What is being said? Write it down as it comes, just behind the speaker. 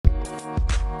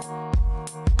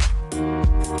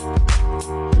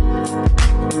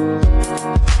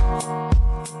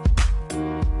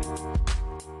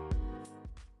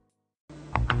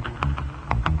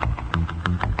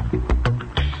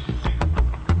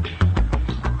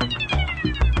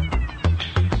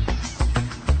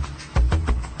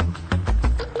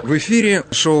В эфире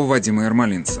шоу Вадима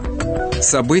Ярмолинца.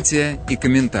 События и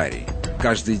комментарии.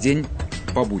 Каждый день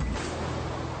по будням.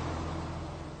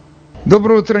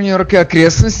 Доброе утро, Нью-Йорк и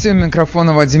окрестности. У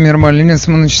микрофона Вадим Ярмолинец.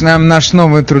 Мы начинаем наш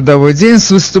новый трудовой день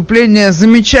с выступления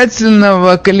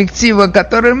замечательного коллектива,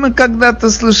 который мы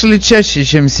когда-то слышали чаще,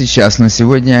 чем сейчас, но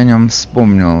сегодня я о нем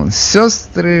вспомнил.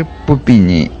 Сестры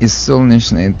Пупини из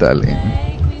солнечной Италии.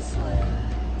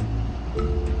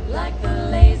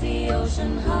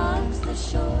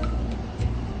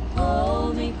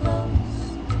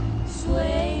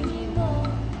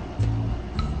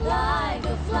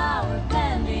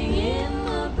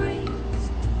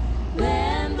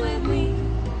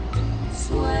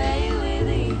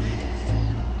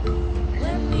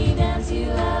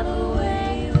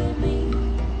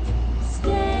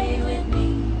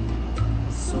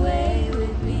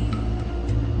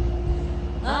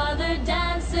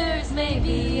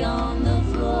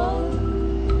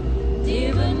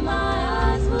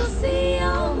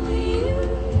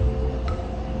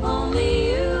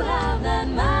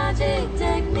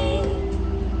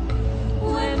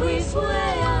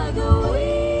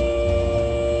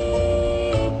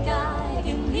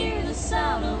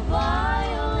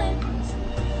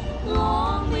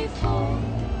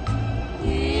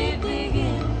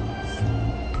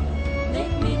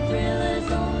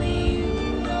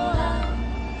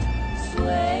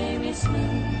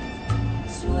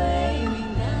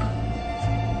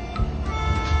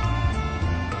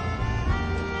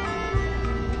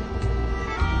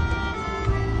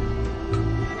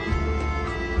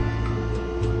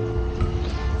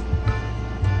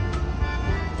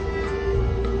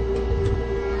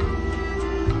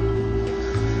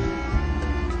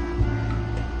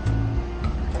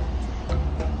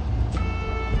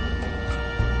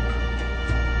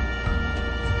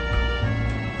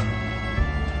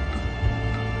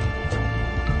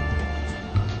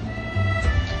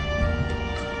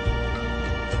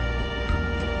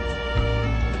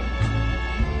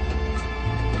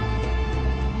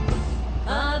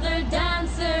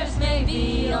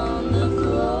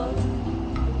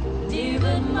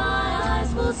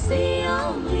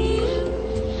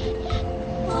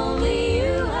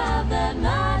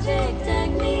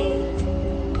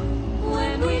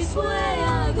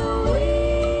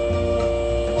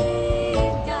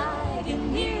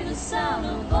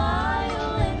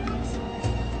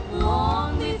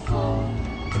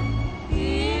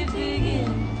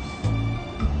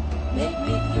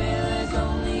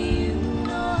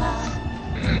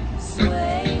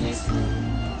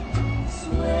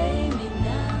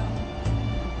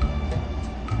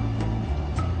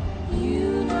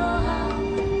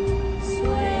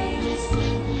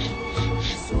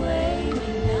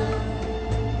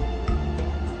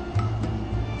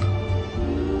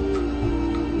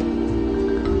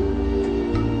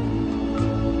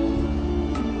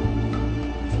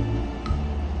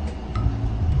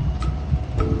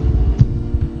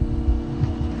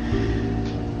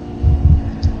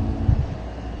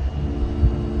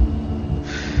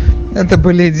 Это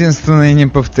были единственные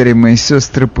неповторимые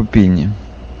сестры Пупини.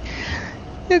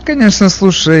 Я, конечно,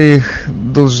 слушая их,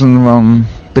 должен вам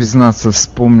признаться,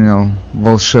 вспомнил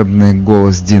волшебный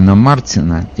голос Дина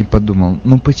Мартина и подумал,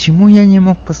 ну почему я не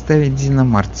мог поставить Дина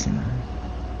Мартина?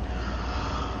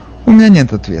 У меня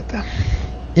нет ответа.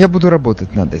 Я буду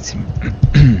работать над этим.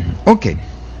 Окей.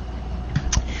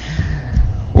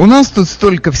 У нас тут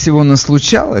столько всего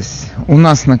наслучалось. У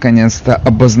нас наконец-то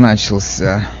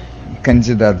обозначился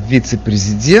кандидат в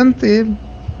вице-президенты,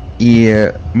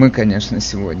 и мы, конечно,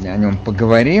 сегодня о нем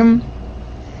поговорим.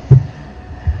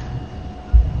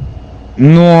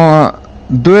 Но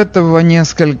до этого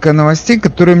несколько новостей,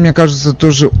 которые, мне кажутся,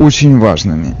 тоже очень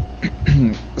важными.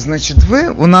 Значит,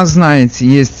 вы у нас знаете,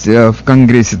 есть в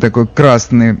Конгрессе такой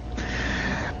красный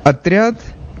отряд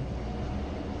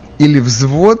или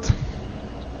взвод.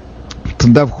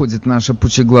 Туда входит наша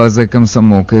пучеглазая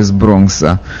комсомолка из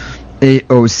Бронкса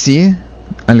AOC,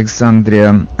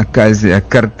 Александрия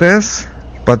Оказия-Кортес.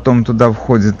 Потом туда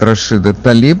входит Рашида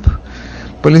Талиб,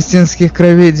 палестинских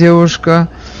кровей девушка.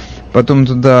 Потом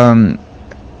туда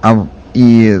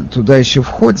еще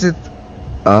входит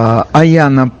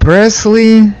Аяна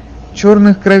Пресли,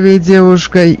 черных кровей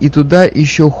девушка. И туда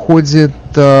еще ходит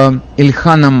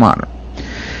Ильхан Амар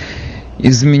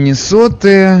из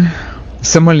Миннесоты,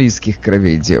 сомалийских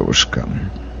кровей девушка.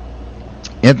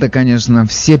 Это, конечно,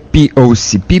 все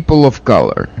POC, People of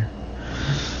Color.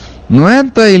 Но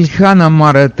это Ильхан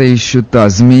Амар, это еще та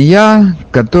змея,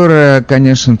 которая,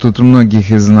 конечно, тут у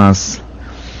многих из нас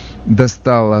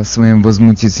достала своим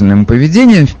возмутительным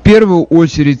поведением. В первую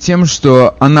очередь тем,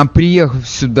 что она, приехав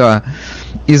сюда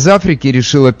из Африки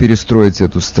решила перестроить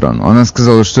эту страну. Она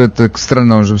сказала, что эта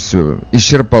страна уже все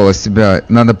исчерпала себя,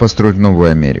 надо построить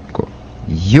новую Америку.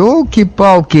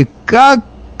 Ёлки-палки, как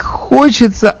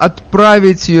хочется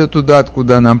отправить ее туда,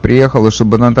 откуда она приехала,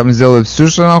 чтобы она там сделала все,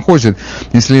 что она хочет,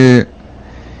 если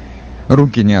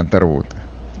руки не оторвут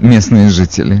местные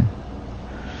жители.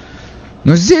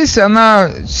 Но здесь она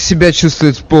себя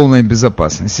чувствует в полной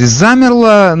безопасности.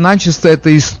 Замерла начисто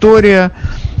эта история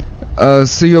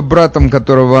с ее братом,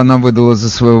 которого она выдала за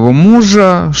своего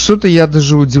мужа. Что-то я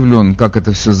даже удивлен, как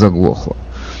это все заглохло.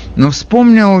 Но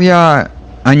вспомнил я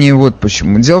о ней вот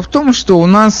почему. Дело в том, что у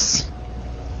нас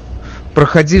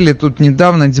проходили тут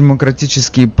недавно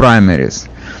демократические праймерис.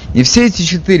 И все эти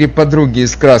 4 подруги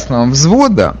из красного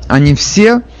взвода, они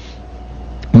все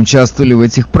участвовали в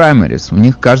этих праймерис. У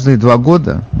них каждые 2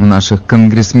 года, у наших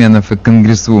конгрессменов и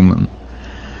конгрессвумен.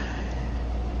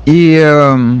 И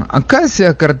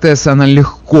Окасия Кортес, она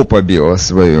легко побила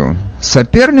свою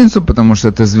соперницу, потому что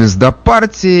это звезда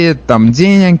партии, там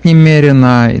денег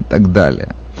немерено и так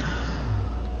далее.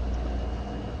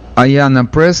 Аяна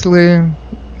Пресли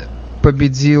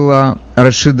победила,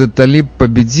 Рашида Талиб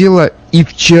победила, и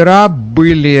вчера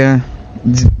были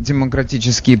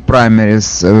демократические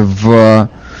праймерис в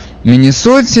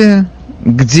Миннесоте,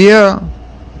 где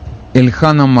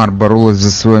Ильхан Омар боролась за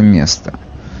свое место.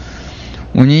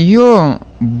 У нее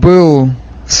был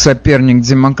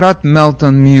соперник-демократ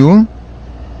Мелтон Мью,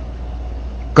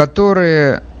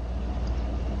 который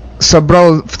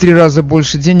собрал в 3 раза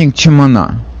больше денег, чем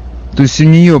она. То есть у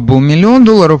нее был $1 миллион,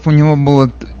 у него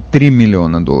было $3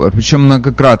 миллиона. Причем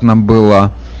многократно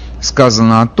было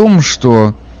сказано о том,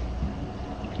 что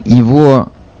его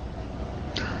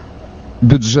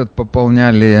бюджет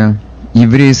пополняли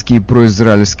еврейские и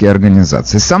произраильские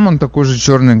организации. Сам он такой же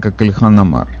черный, как Ильхан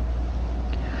Омар.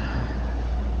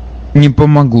 Не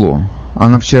помогло.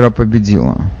 Она вчера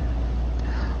победила.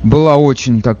 Была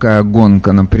очень такая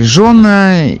гонка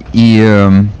напряженная, и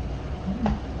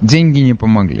деньги не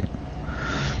помогли.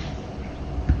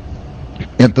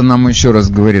 Это нам еще раз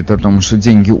говорит о том, что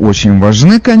деньги очень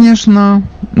важны, конечно,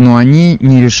 но они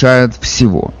не решают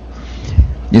всего.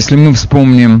 Если мы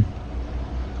вспомним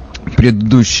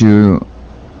предыдущую,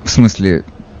 в смысле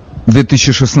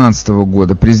 2016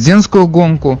 года президентскую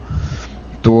гонку,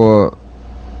 то,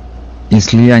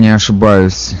 если я не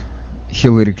ошибаюсь,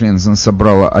 Хиллари Клинтон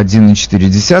собрала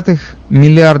 $1,4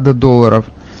 миллиарда,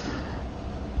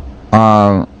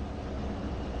 а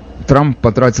Трамп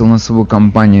потратил на свою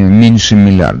кампанию меньше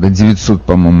миллиарда, 900,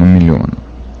 по-моему, миллионов.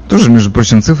 Тоже, между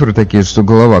прочим, цифры такие, что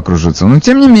голова кружится. Но,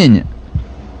 тем не менее,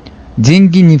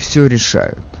 деньги не все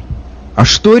решают. А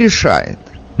что решает?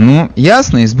 Ну,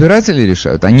 ясно, избиратели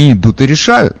решают. Они идут и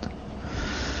решают.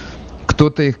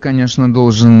 Кто-то их, конечно,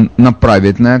 должен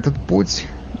направить на этот путь.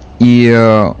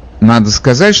 И надо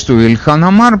сказать, что у Ильхан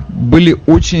Омар были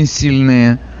очень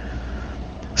сильные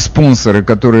спонсоры,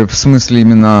 которые в смысле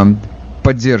именно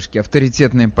поддержки,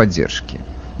 авторитетной поддержки.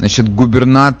 Значит,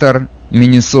 губернатор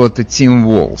Миннесоты Тим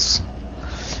Уолз.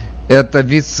 Это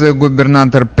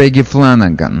вице-губернатор Пегги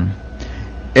Фланаган.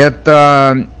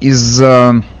 Это из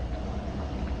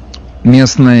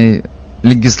местной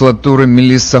легислатуры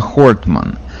Мелисса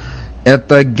Хортман.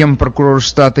 Это генпрокурор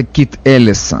штата Кит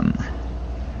Эллисон.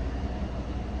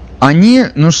 Они,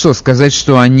 ну что сказать,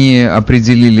 что они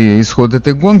определили исход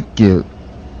этой гонки,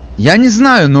 я не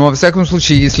знаю, но во всяком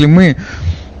случае, если мы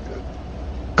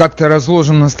как-то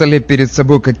разложим на столе перед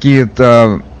собой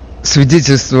какие-то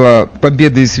свидетельства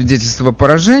победы и свидетельства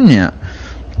поражения,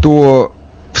 то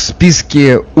в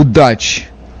списке удач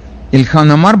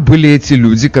Ильхан Омар были эти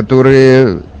люди,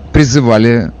 которые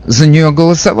призывали за нее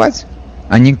голосовать.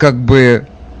 Они как бы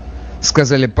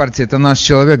сказали: партия — это наш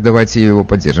человек, давайте его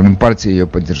поддержим. И партия ее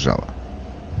поддержала.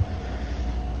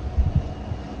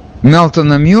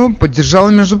 Мелтона Мью поддержала,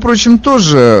 между прочим,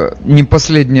 тоже не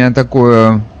последний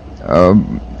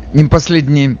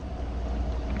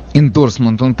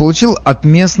эндорсмент он получил от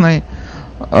местной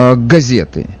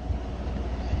газеты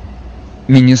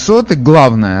Миннесоты.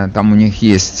 Главное, там у них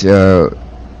есть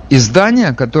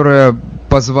издание, которое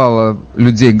позвало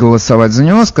людей голосовать за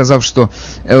него, сказав, что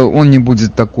он не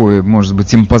будет такой, может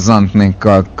быть, импозантный,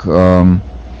 как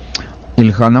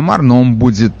Ильхан Омар, но он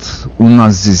будет у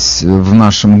нас здесь, в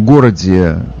нашем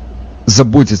городе,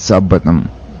 заботиться об этом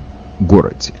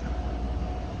городе.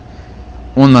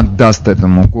 Он отдаст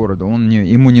этому городу,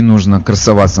 ему не нужно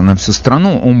красоваться на всю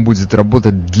страну, он будет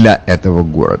работать для этого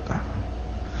города.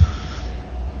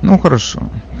 Ну хорошо,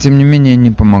 тем не менее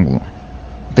не помогло.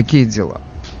 Такие дела.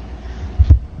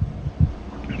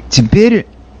 Теперь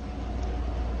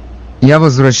я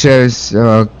возвращаюсь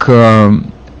к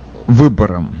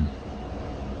выборам.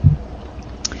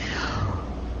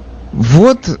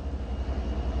 Вот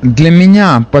для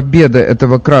меня победа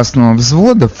этого красного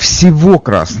взвода, всего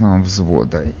красного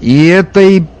взвода, и это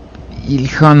и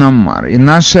Ильхан Омар, и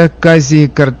наши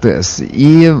Оказии-Кортес,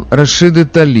 и Рашиды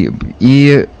Талиб,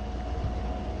 и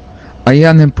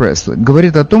Аяны Пресли,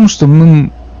 говорит о том, что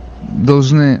мы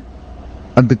должны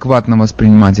адекватно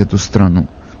воспринимать эту страну.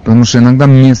 Потому что иногда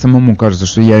мне самому кажется,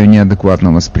 что я ее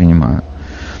неадекватно воспринимаю.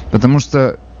 Потому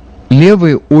что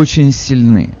левые очень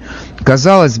сильны.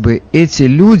 Казалось бы, эти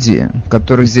люди,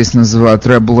 которых здесь называют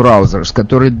rebel-rousers,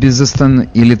 которые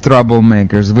или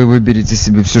troublemakers, вы выберете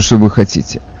себе все, что вы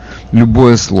хотите,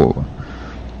 любое слово,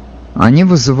 они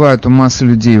вызывают у массы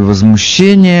людей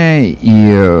возмущение,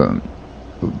 и,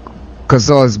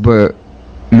 казалось бы,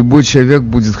 любой человек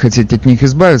будет хотеть от них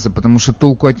избавиться, потому что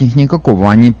толку от них никакого.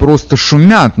 Они просто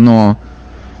шумят, но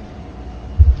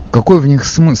какой в них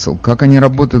смысл? Как они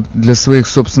работают для своих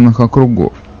собственных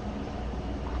округов?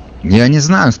 Я не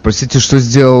знаю. Спросите, что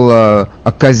сделала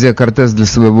Оказия-Кортес для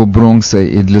своего Бронкса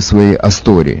и для своей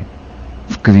Астории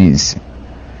в Квинсе.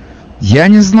 Я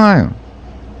не знаю.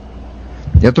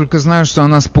 Я только знаю, что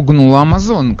она спугнула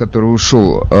Амазон, который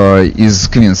ушел из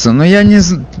Квинса. Но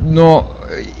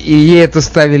и ей это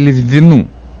ставили в вину.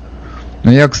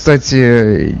 Но я,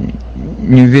 кстати,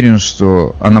 не уверен,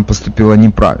 что она поступила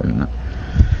неправильно.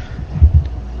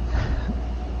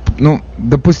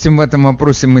 Допустим, в этом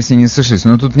вопросе мы с ней не сошлись,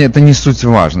 но тут это не суть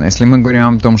важно. Если мы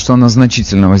говорим о том, что она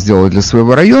значительного сделала для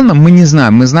своего района, мы не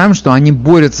знаем. Мы знаем, что они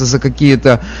борются за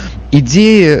какие-то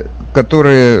идеи,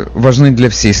 которые важны для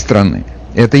всей страны.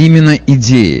 Это именно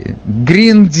идеи.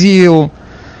 Green Deal,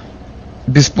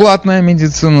 бесплатная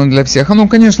медицина для всех. Оно,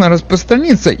 конечно,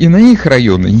 распространится и на их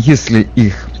районы, если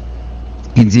их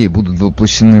идеи будут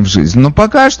воплощены в жизнь. Но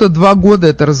пока что 2 года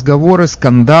это разговоры,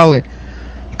 скандалы.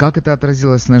 Как это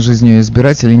отразилось на жизни ее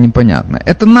избирателей, непонятно.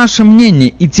 Это наше мнение,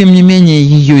 и тем не менее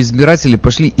ее избиратели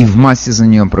пошли и в массе за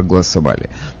нее проголосовали.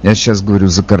 Я сейчас говорю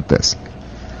за Кортес.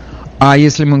 А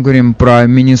если мы говорим про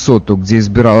Миннесоту, где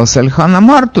избиралась Ильхан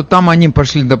Омар, то там они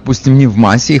пошли, допустим, не в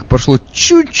массе, их пошло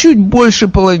чуть-чуть больше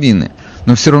половины.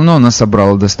 Но все равно она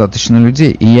собрала достаточно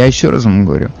людей. И я еще раз вам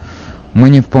говорю,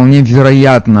 мы не вполне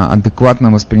вероятно,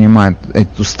 адекватно воспринимаем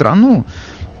эту страну,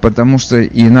 потому что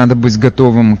и надо быть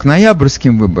готовым к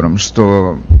ноябрьским выборам,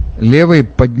 что левые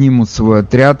поднимут свой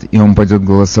отряд, и он пойдет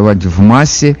голосовать в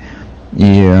массе,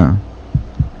 и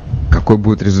какой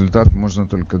будет результат, можно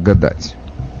только гадать.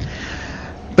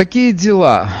 Такие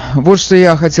дела. Вот что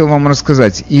я хотел вам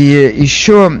рассказать. И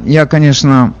еще я,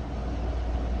 конечно,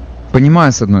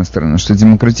 понимаю, с одной стороны, что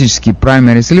демократические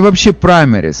праймерис, или вообще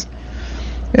праймерис,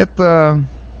 это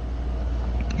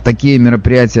такие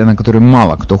мероприятия, на которые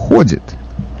мало кто ходит.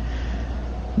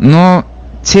 Но,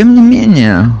 тем не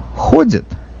менее, ходят.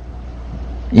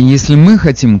 И если мы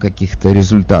хотим каких-то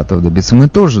результатов добиться, мы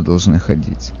тоже должны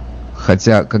ходить.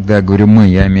 Хотя, когда я говорю «мы»,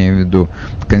 я имею в виду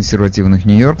консервативных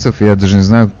нью-йоркцев, и я даже не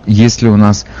знаю, есть ли у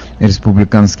нас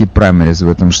республиканский праймериз в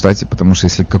этом штате, потому что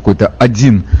если какой-то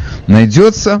один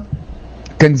найдется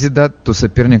кандидат, то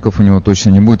соперников у него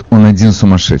точно не будет, он один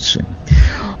сумасшедший.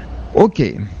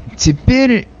 Окей,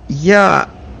 теперь я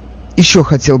еще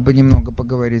хотел бы немного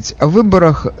поговорить о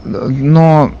выборах,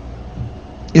 но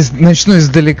начну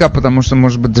издалека, потому что,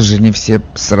 может быть, даже не все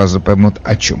сразу поймут,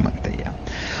 о чем это я.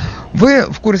 Вы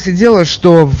в курсе дела,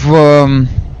 что в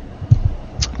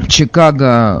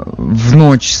Чикаго в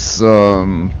ночь с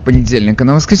понедельника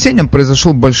на воскресенье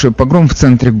произошел большой погром в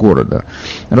центре города.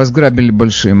 Разграбили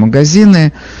большие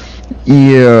магазины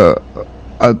и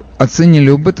оценили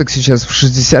убыток сейчас в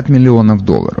 $60 миллионов.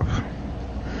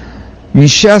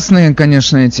 Несчастные,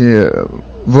 конечно, эти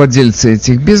владельцы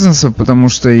этих бизнесов, потому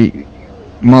что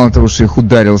мало того, что их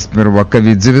ударил сперва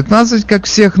COVID-19, как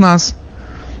всех нас,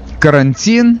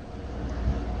 карантин,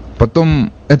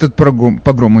 потом этот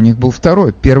погром у них был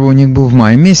второй. Первый у них был в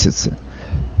мае месяце.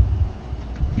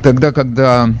 Тогда,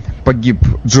 когда погиб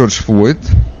Джордж Флойд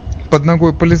под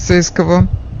ногой полицейского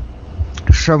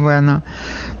Шавена,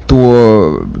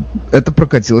 то это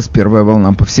прокатилась первая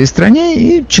волна по всей стране,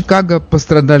 и Чикаго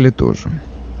пострадали тоже.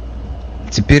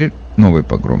 Теперь новый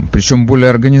погром, причем более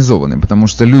организованный, потому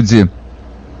что люди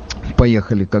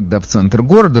поехали, когда в центр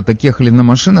города, так ехали на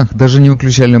машинах, даже не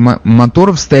выключали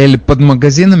моторов, стояли под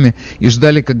магазинами и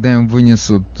ждали, когда им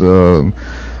вынесут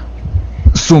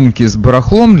сумки с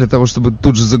барахлом для того, чтобы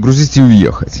тут же загрузить и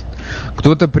уехать.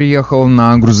 Кто-то приехал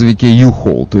на грузовике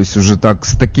U-Haul, то есть уже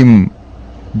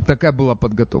такая была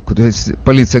подготовка. То есть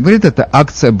полиция говорит, эта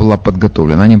акция была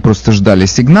подготовлена. Они просто ждали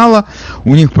сигнала.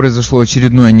 У них произошло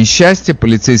очередное несчастье.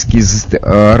 Полицейские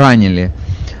ранили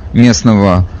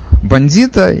местного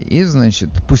бандита, и,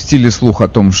 значит, пустили слух о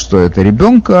том, что это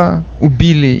ребенка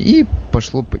убили, и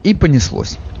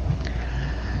понеслось.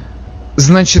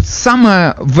 Значит,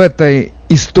 самое в этой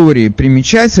истории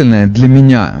примечательное для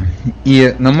меня,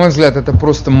 и, на мой взгляд, это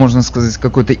просто, можно сказать,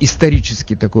 какой-то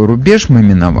исторический такой рубеж мы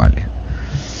миновали,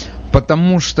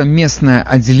 потому что местное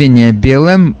отделение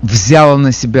БЛМ взяло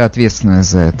на себя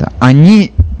ответственность за это.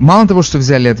 Они, мало того, что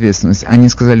взяли ответственность, они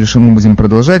сказали, что мы будем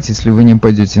продолжать, если вы не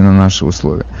пойдете на наши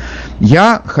условия.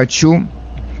 Я хочу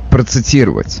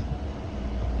процитировать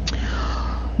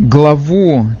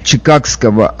главу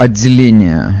чикагского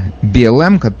отделения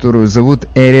БЛМ, которую зовут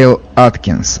Эрил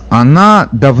Аткинс. Она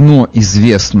давно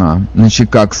известна на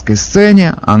чикагской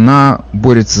сцене, она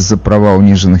борется за права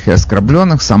униженных и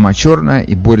оскорбленных, сама черная,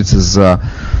 и борется за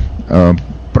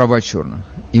права черных.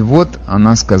 И вот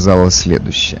она сказала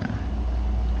следующее.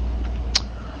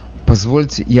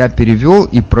 Позвольте, я перевел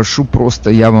и прошу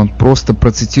я вам просто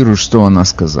процитирую, что она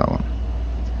сказала.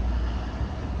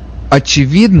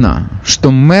 Очевидно,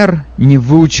 что мэр не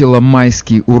выучила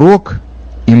майский урок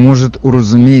и может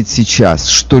уразуметь сейчас,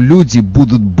 что люди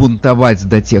будут бунтовать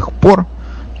до тех пор,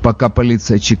 пока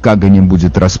полиция Чикаго не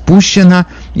будет распущена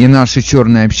и наши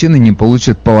черные общины не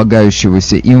получат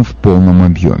полагающегося им в полном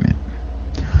объеме.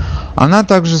 Она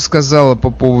также сказала по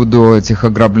поводу этих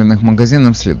ограбленных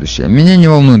магазинов следующее. Меня не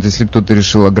волнует, если кто-то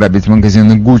решил ограбить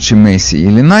магазины Gucci, Macy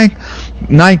или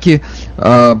Nike,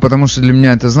 потому что для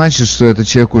меня это значит, что этот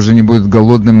человек уже не будет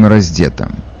голодным и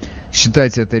раздетым.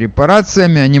 Считайте это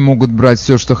репарациями, они могут брать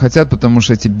все, что хотят, потому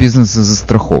что эти бизнесы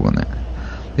застрахованы.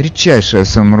 Редчайшая в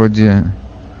своем роде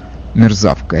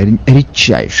мерзавка,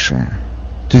 редчайшая.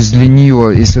 То есть для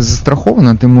нее, если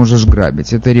застраховано, ты можешь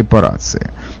грабить. Это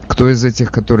репарации. Кто из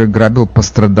этих, который грабил,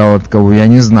 пострадал от кого, я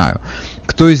не знаю.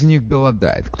 Кто из них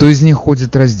голодает, кто из них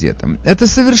ходит раздетым. Это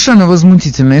совершенно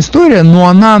возмутительная история, но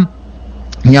она,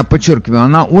 я подчеркиваю,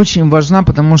 она очень важна,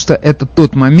 потому что это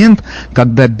тот момент,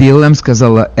 когда БЛМ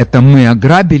сказала, это мы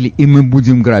ограбили и мы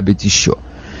будем грабить еще.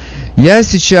 Я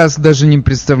сейчас даже не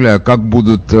представляю, как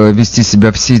будут вести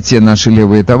себя все те наши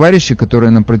левые товарищи,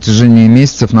 которые на протяжении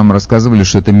месяцев нам рассказывали,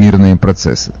 что это мирные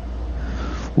процессы.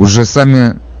 Уже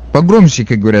сами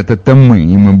погромщики говорят, это мы,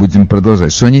 и мы будем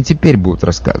продолжать. Что они теперь будут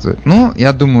рассказывать? Ну,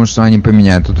 я думаю, что они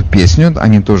поменяют эту песню,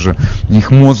 они тоже,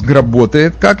 их мозг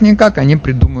работает как-никак, они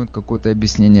придумают какое-то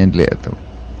объяснение для этого.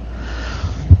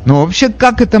 Но вообще,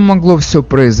 как это могло все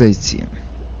произойти?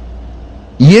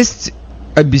 Есть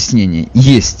объяснение?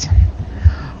 Есть.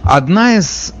 Одна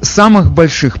из самых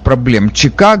больших проблем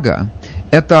Чикаго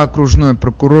 – это окружной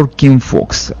прокурор Ким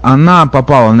Фокс. Она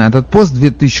попала на этот пост в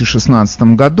 2016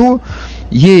 году.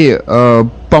 Ей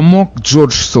помог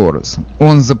Джордж Сорос.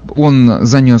 Он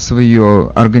занес в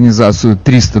ее организацию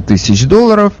 $300 тысяч.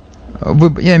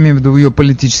 Я имею в виду ее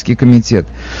политический комитет.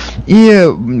 И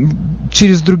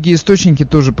через другие источники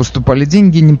тоже поступали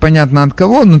деньги, непонятно от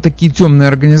кого, но такие темные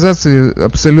организации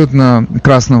абсолютно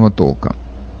красного толка,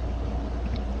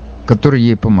 которые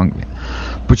ей помогли.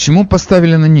 Почему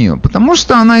поставили на нее? Потому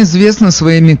что она известна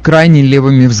своими крайне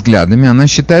левыми взглядами. Она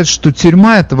считает, что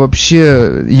тюрьма – это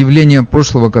вообще явление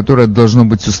прошлого, которое должно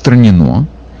быть устранено.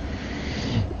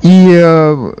 И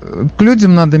к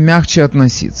людям надо мягче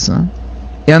относиться.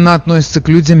 И она относится к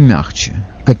людям мягче.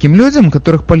 К каким людям,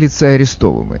 которых полиция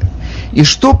арестовывает. И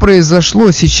что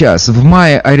произошло сейчас? В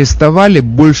мае арестовали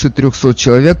больше 300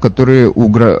 человек, которые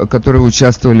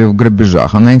участвовали в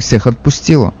грабежах. Она их всех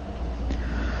отпустила.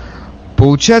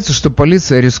 Получается, что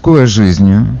полиция, рискуя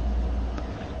жизнью,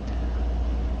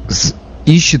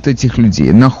 ищет этих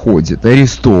людей, находит,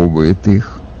 арестовывает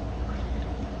их,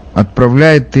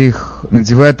 отправляет их,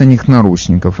 надевает на них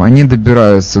наручников. Они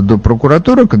добираются до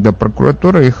прокуратуры, когда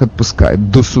прокуратура их отпускает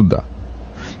до суда.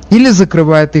 Или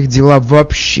закрывает их дела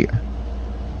вообще.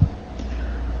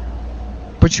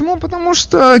 Почему? Потому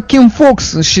что Ким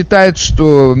Фокс считает,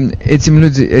 что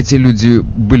эти люди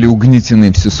были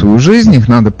угнетены всю свою жизнь, их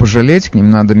надо пожалеть, к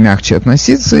ним надо мягче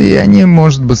относиться, и они,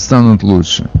 может быть, станут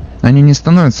лучше. Они не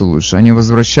становятся лучше, они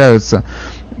возвращаются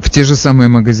в те же самые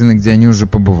магазины, где они уже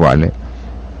побывали.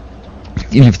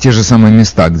 Или в те же самые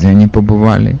места, где они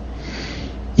побывали.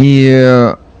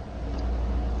 И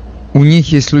у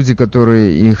них есть люди,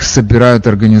 которые их собирают,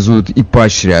 организуют и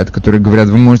поощряют, которые говорят,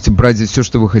 вы можете брать здесь все,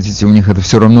 что вы хотите, у них это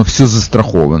все равно все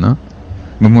застраховано.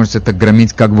 Вы можете это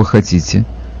громить, как вы хотите.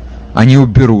 Они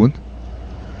уберут.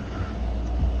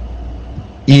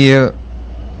 И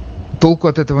толку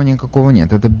от этого никакого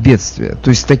нет. Это бедствие. То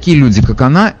есть такие люди, как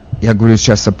она, я говорю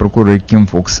сейчас о прокуроре Ким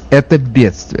Фокс, это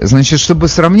бедствие. Значит, чтобы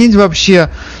сравнить вообще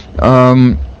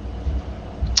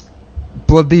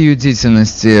плоды ее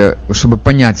деятельности, чтобы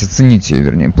понять, оценить ее,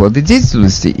 вернее, плоды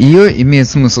деятельности, ее имеет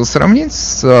смысл сравнить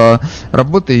с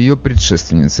работой ее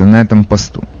предшественницы на этом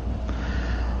посту.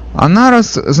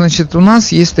 Значит, у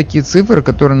нас есть такие цифры,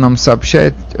 которые нам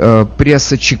сообщает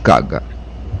пресса Чикаго.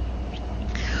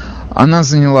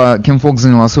 Ким Фокс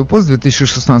заняла свой пост в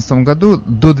 2016 году.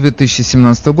 До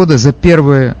 2017 года за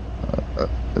первый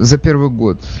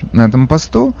год на этом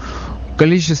посту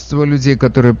количество людей,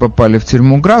 которые попали в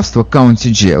тюрьму графства,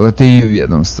 County Jail, это ее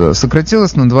ведомство,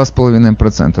 сократилось на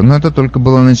 2,5%. Но это только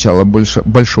было начало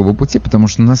большого пути, потому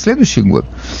что на следующий год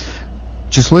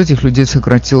число этих людей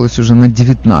сократилось уже на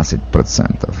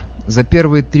 19%. За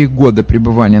первые 3 года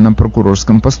пребывания на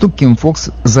прокурорском посту Ким Фокс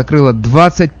закрыла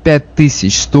 25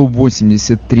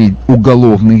 183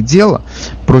 уголовных дела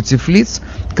против лиц,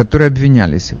 которые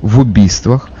обвинялись в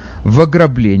убийствах, в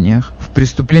ограблениях, в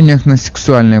преступлениях на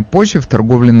сексуальной почве, в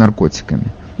торговле наркотиками.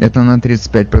 Это на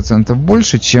 35%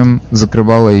 больше, чем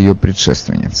закрывала ее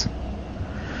предшественница.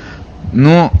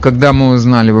 Но когда мы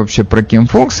узнали вообще про Ким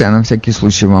Фокс, я на всякий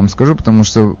случай вам скажу, потому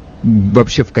что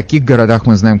вообще в каких городах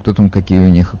мы знаем, кто там, какие у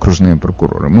них окружные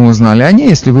прокуроры. Мы узнали о ней,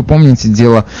 если вы помните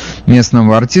дело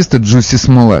местного артиста Джусси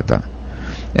Смолетта.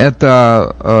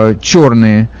 Это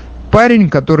черный парень,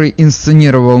 который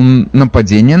инсценировал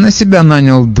нападение на себя,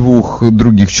 нанял 2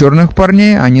 других черных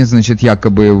парней, они, значит,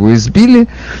 якобы его избили,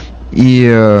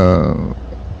 и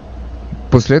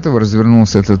после этого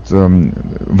развернулся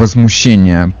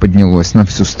возмущение поднялось на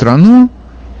всю страну,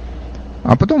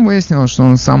 а потом выяснилось, что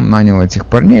он сам нанял этих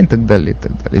парней и так далее, и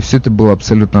так далее. И все это было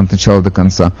абсолютно от начала до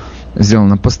конца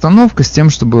сделана постановка с тем,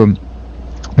 чтобы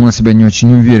он себя не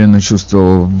очень уверенно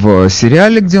чувствовал в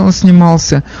сериале, где он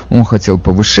снимался, он хотел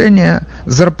повышения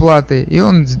зарплаты, и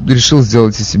он решил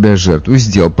сделать из себя жертву. И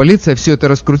сделал. Полиция все это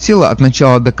раскрутила от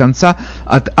начала до конца,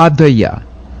 от А до Я.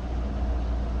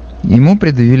 Ему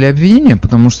предъявили обвинение,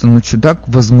 потому что, чудак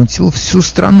возмутил всю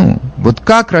страну. Вот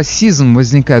как расизм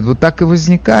возникает, вот так и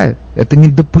возникает. Это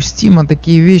недопустимо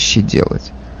такие вещи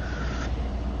делать.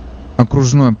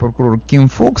 Окружной прокурор Ким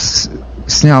Фокс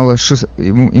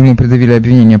ему предъявили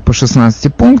обвинение по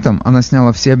 16 пунктам, она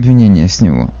сняла все обвинения с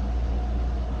него.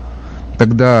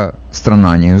 Тогда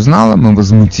страна не узнала, мы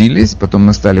возмутились, потом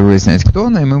мы стали выяснять, кто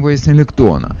она, и мы выяснили,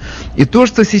 кто она. И то,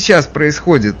 что сейчас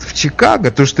происходит в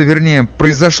Чикаго, вернее,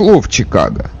 произошло в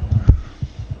Чикаго,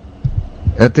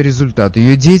 это результат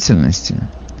ее деятельности.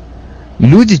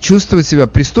 Люди чувствуют себя,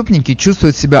 преступники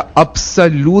чувствуют себя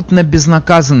абсолютно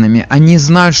безнаказанными. Они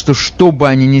знают, что бы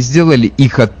они ни сделали,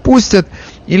 их отпустят,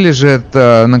 или же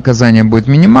это наказание будет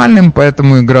минимальным,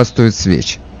 поэтому игра стоит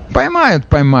свеч. Поймают,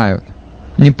 поймают.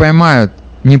 Не поймают,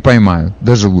 не поймают.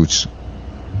 Даже лучше.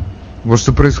 Вот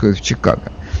что происходит в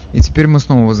Чикаго. И теперь мы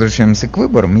снова возвращаемся к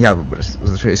выборам. Я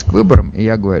возвращаюсь к выборам, и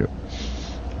я говорю.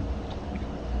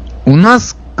 У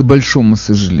нас, к большому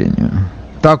сожалению,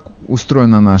 так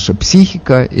устроена наша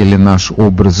психика или наш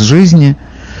образ жизни,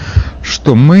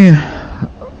 что мы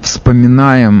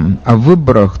вспоминаем о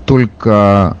выборах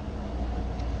только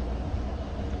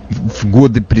в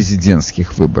годы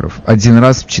президентских выборов. 1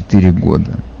 раз в 4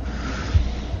 года.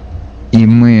 И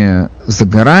мы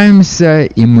загораемся,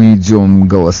 и мы идем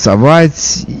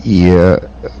голосовать, и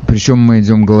причем мы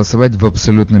идем голосовать в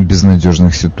абсолютно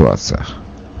безнадежных ситуациях.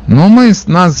 Но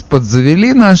нас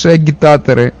подзавели наши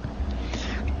агитаторы,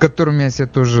 к которым я себя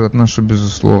тоже отношу,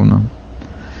 безусловно.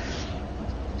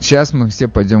 Сейчас мы все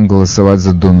пойдем голосовать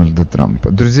за Дональда Трампа.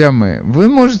 Друзья мои, вы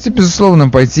можете, безусловно,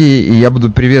 пойти, и я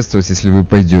буду приветствовать, если вы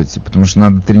пойдете, потому что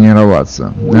надо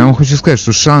тренироваться. Но я вам хочу сказать,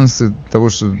 что шансы того,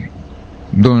 что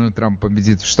Дональд Трамп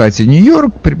победит в штате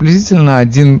Нью-Йорк, приблизительно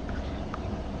 1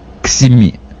 к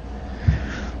 7.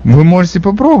 Вы можете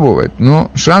попробовать, но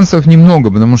шансов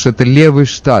немного, потому что это левый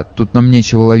штат, тут нам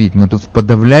нечего ловить, мы тут в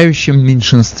подавляющем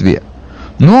меньшинстве.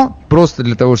 Но просто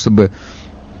для того, чтобы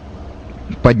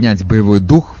поднять боевой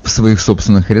дух в своих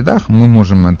собственных рядах, мы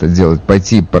можем это делать,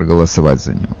 пойти и проголосовать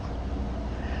за него.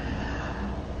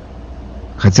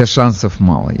 Хотя шансов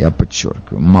мало, я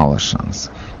подчеркиваю, мало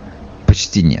шансов.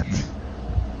 Почти нет.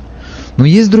 Но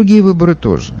есть другие выборы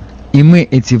тоже. И мы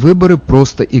эти выборы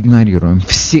просто игнорируем.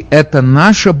 Это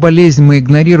наша болезнь, мы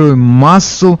игнорируем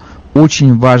массу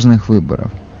очень важных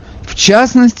выборов. В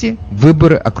частности,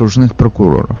 выборы окружных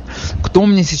прокуроров. Кто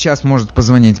мне сейчас может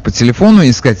позвонить по телефону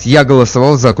и сказать, я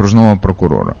голосовал за окружного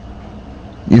прокурора?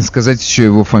 И сказать еще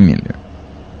его фамилию?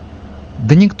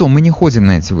 Да никто, мы не ходим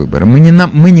на эти выборы.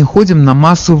 Мы не ходим на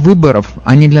массу выборов.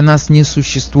 Они для нас не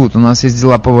существуют. У нас есть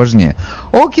дела поважнее.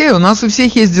 Окей, у нас у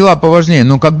всех есть дела поважнее.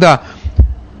 Но когда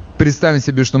представим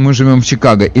себе, что мы живем в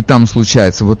Чикаго, и там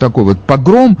случается вот такой вот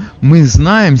погром, мы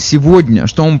знаем сегодня,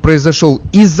 что он произошел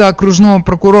из-за окружного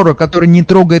прокурора, который не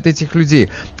трогает этих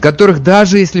людей, которых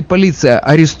даже если полиция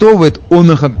арестовывает,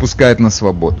 он их отпускает на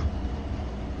свободу.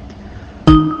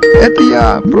 Это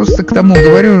я просто к тому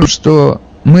говорю, что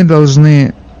мы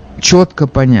должны четко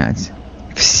понять,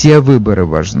 все выборы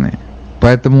важны,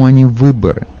 поэтому они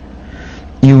выборы.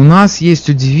 И у нас есть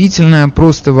удивительная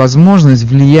просто возможность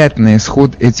влиять на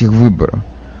исход этих выборов.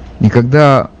 И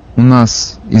когда у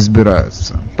нас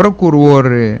избираются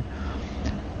прокуроры,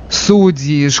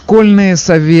 судьи, школьные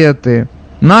советы,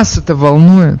 нас это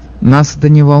волнует, нас это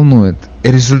не волнует.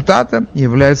 И результатом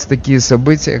являются такие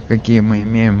события, какие мы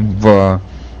имеем в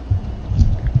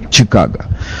Чикаго.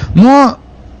 Но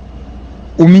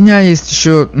у меня есть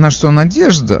еще на что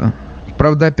надежда,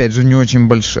 правда, опять же, не очень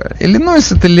большая.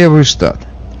 Иллинойс – это левый штат.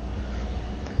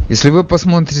 Если вы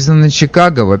посмотрите на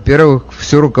Чикаго, во-первых,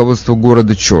 все руководство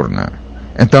города черное.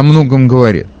 Это о многом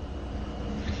говорит.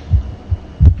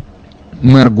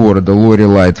 Мэр города Лори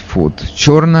Лайтфуд –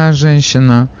 черная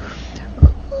женщина.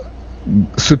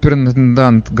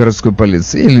 Суперинтендант городской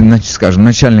полиции, или, скажем,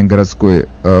 начальник городской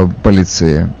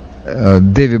полиции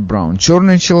Дэви Браун –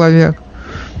 черный человек.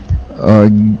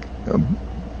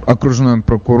 Окружной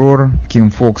прокурор Ким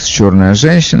Фокс – черная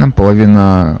женщина,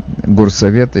 половина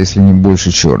горсовета, если не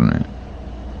больше, черная.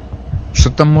 Что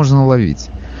там можно ловить?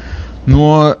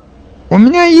 Но у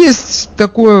меня есть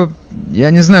такое,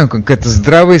 я не знаю, как это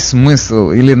здравый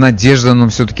смысл или надежда, но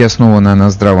все-таки основанная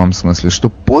на здравом смысле, что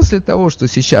после того, что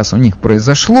сейчас у них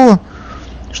произошло,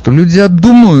 что люди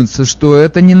отдумаются, что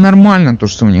это ненормально, то,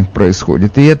 что у них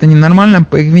происходит, и это ненормально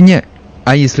по их вине.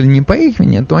 А если не по их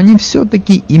вине, то они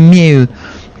все-таки имеют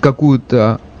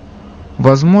какую-то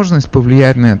возможность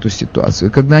повлиять на эту ситуацию.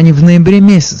 И когда они в ноябре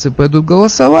месяце пойдут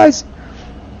голосовать,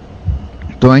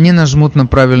 то они нажмут на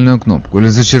правильную кнопку, или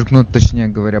зачеркнут, точнее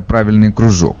говоря, правильный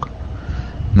кружок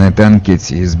на этой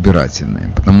анкете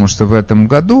избирательной. Потому что в этом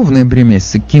году, в ноябре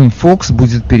месяце, Ким Фокс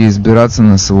будет переизбираться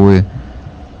на свой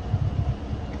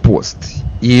пост.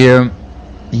 И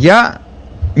я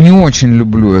не очень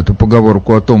люблю эту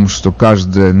поговорку о том, что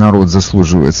каждый народ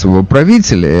заслуживает своего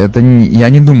правителя. Я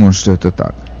не думаю, что это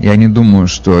так. Я не думаю,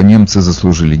 что немцы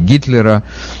заслужили Гитлера,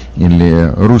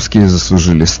 или русские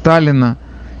заслужили Сталина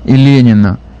и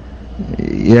Ленина.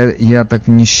 Я так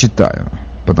не считаю.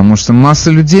 Потому что масса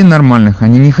людей нормальных,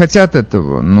 они не хотят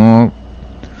этого, но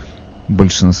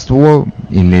большинство,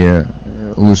 или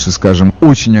лучше скажем,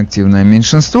 очень активное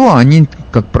меньшинство, они,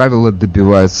 как правило,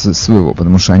 добиваются своего,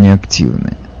 потому что они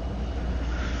активные.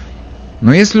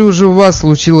 Но если уже у вас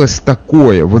случилось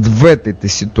такое, вот в этой-то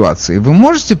ситуации, вы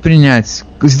можете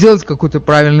сделать какой-то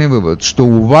правильный вывод, что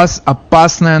у вас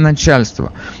опасное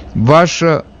начальство,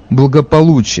 ваше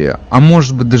благополучие, а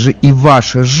может быть даже и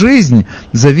ваша жизнь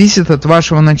зависит от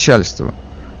вашего начальства.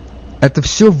 Это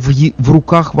все в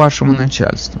руках вашего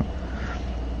начальства.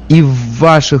 И в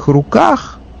ваших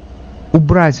руках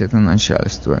убрать это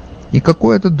начальство и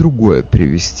какое-то другое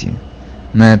привести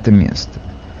на это место.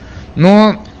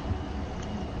 Но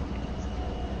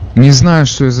не знаю,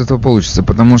 что из этого получится,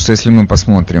 потому что если мы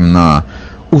посмотрим на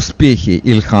успехи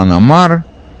Ильхана Омара,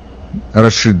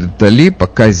 Рашида Талиба,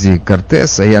 Кази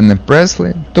Кортес, Аяны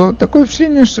Пресли, то такое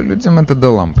впечатление, что людям это до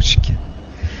лампочки.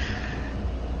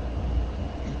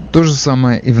 То же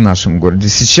самое и в нашем городе.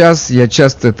 Сейчас я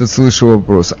часто слышу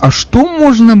вопрос, а что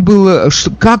можно было,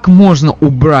 как можно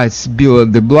убрать Билла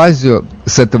де Блазио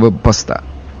с этого поста?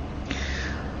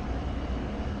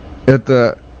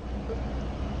 Это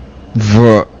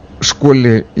в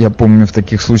школе, я помню, в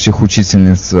таких случаях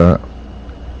учительница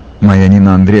моя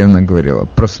Нина Андреевна говорила,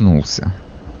 проснулся.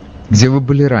 Где вы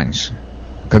были раньше,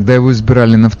 когда его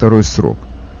избирали на второй срок?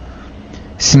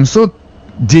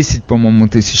 710, по-моему,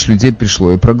 тысяч людей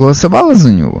пришло и проголосовало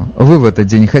за него. Вы в этот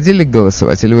день ходили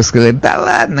голосовать? Или вы сказали, да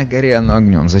ладно, гори оно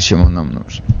огнем, зачем он нам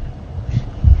нужен?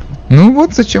 Ну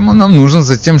вот зачем он нам нужен,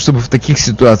 затем, чтобы в таких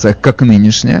ситуациях, как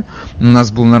нынешняя, у нас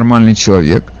был нормальный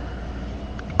человек,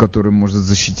 который может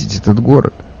защитить этот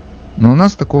город. Но у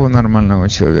нас такого нормального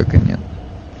человека нет.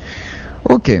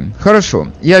 Окей, хорошо.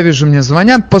 Я вижу, мне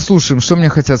звонят. Послушаем, что мне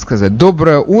хотят сказать.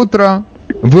 Доброе утро.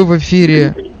 Вы в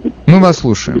эфире. Мы вас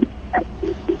слушаем.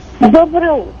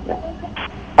 Доброе утро.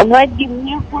 Вадим,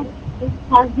 мне хочется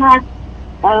сказать,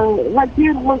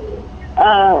 во-первых,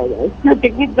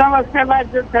 все-таки голосовать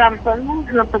за Трампа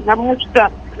нужно, потому что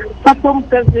потом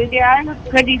козыряют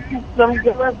количеством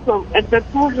голосов. Это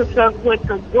тоже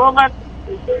какой-то голод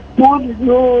в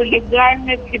пользу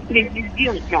легальности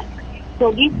президента.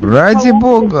 Ради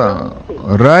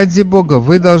Бога,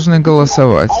 вы должны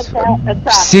голосовать.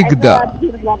 Всегда. Это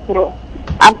один вопрос.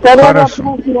 А второй Хорошо.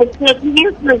 вопрос насчет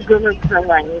местных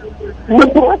голосований. Мы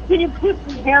просто не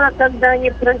пустим дело, когда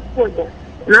они происходят.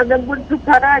 Надо больше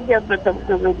по радио об этом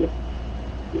говорить.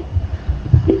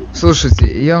 Слушайте,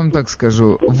 я вам так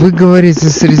скажу. Вы говорите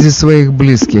среди своих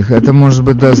близких. Это, может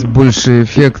быть, даст больше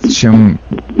эффект, чем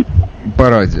по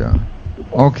радио.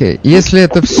 Окей. Если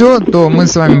это все, то мы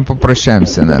с вами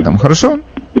попрощаемся на этом. Хорошо?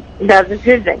 Да, до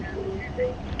свидания.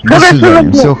 До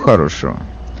свидания. Всего хорошего.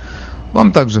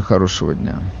 Вам также хорошего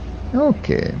дня.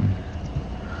 Окей.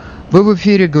 Вы в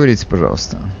эфире, говорите,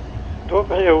 пожалуйста.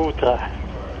 Доброе утро.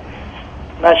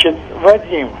 Значит,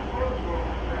 Вадим,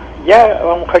 я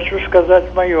вам хочу сказать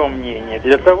мое мнение.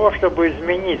 Для того, чтобы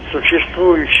изменить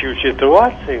существующую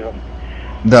ситуацию,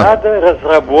 Да. надо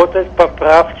разработать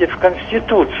поправки в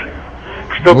Конституцию.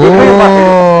 Чтобы мы могли...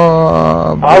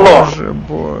 Алло.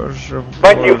 Боже.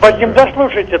 Вадим,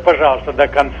 дослушайте, пожалуйста, до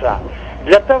конца.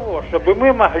 Для того, чтобы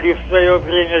мы могли в свое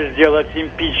время сделать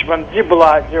импичмент Ди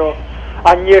Блазио,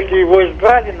 а не если его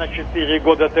избрали на 4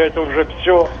 года, то это уже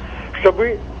все,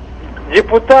 чтобы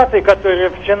депутаты, которые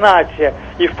в Сенате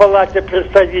и в Палате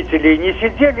представителей не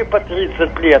сидели по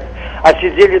 30 лет, а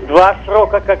сидели 2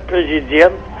 срока как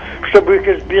президент, чтобы их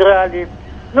избирали,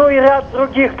 ну и ряд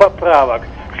других поправок,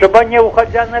 чтобы они,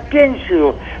 уходя на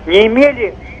пенсию, не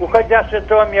имели, уходя с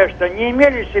этого места, не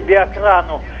имели себе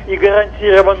охрану и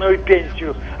гарантированную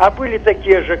пенсию, а были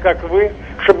такие же, как вы,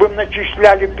 чтобы им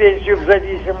начисляли пенсию в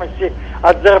зависимости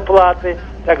от зарплаты.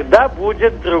 Тогда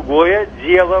будет другое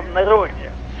дело в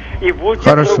народе. И будет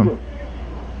Хорошо.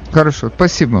 Хорошо,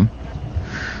 спасибо.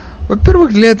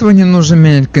 Во-первых, для этого не нужно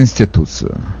менять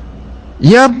Конституцию.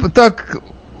 Я так,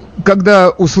 когда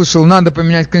услышал, надо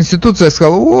поменять Конституцию, я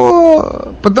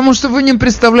сказал, потому что вы не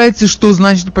представляете, что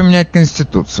значит поменять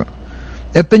Конституцию.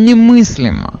 Это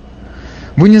немыслимо.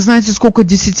 Вы не знаете, сколько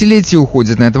десятилетий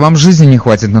уходит на это. Вам жизни не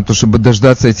хватит на то, чтобы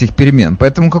дождаться этих перемен.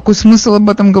 Поэтому какой смысл об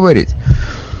этом говорить?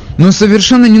 Но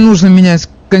совершенно не нужно менять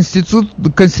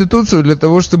Конституцию для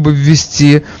того, чтобы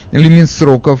ввести лимит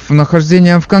сроков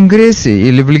нахождения в Конгрессе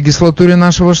или в легислатуре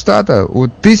нашего штата.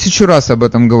 Вот 1000 раз об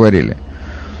этом говорили.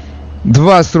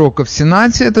 2 срока в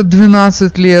Сенате, это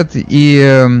 12 лет,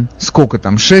 и сколько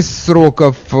там, 6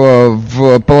 сроков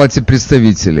в Палате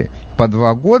представителей. По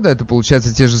 2 года, это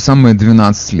получается те же самые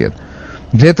 12 лет.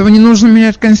 Для этого не нужно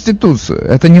менять Конституцию.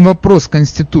 Это не вопрос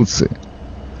Конституции.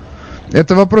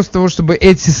 Это вопрос того, чтобы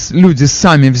эти люди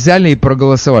сами взяли и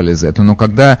проголосовали за это. Но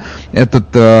когда этот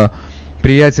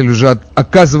приятель уже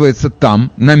оказывается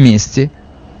там, на месте,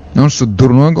 он что,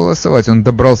 дурной голосовать? Он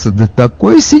добрался до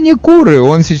такой синекуры,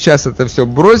 он сейчас это все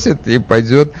бросит и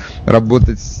пойдет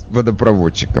работать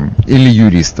водопроводчиком или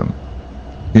юристом,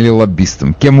 или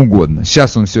лоббистом, кем угодно.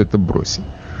 Сейчас он все это бросит.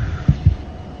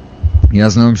 Я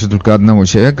знаю вообще только одного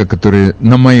человека, который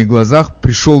на моих глазах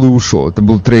пришел и ушел. Это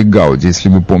был Трей Гауди, если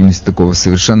вы помните такого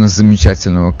совершенно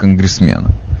замечательного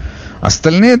конгрессмена.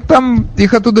 Остальные там,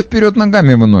 их оттуда вперед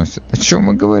ногами выносят. О чем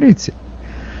вы говорите?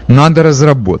 Надо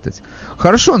разработать.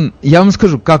 Хорошо, я вам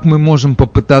скажу, как мы можем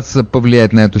попытаться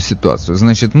повлиять на эту ситуацию.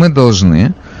 Значит, мы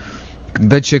должны,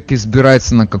 когда человек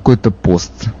избирается на какой-то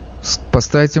пост,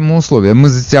 поставить ему условия. Мы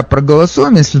за тебя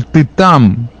проголосуем, если ты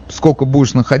там сколько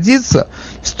будешь находиться,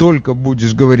 столько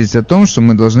будешь говорить о том, что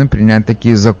мы должны принять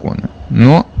такие законы.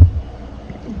 Но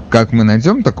как мы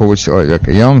найдем такого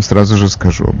человека, я вам сразу же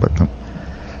скажу об этом.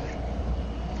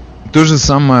 То же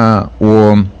самое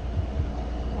о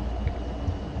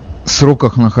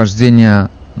сроках нахождения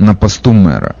на посту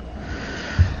мэра.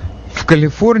 В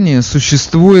Калифорнии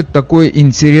существует такой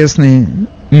интересный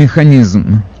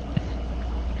механизм.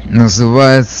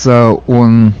 Называется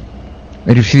он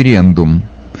референдум.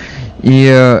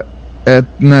 И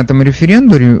на этом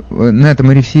референдуме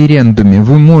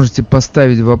вы можете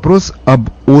поставить вопрос об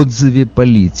отзыве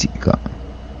политика.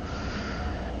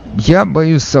 Я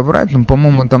боюсь соврать, но,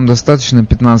 по-моему, там достаточно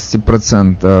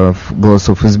 15%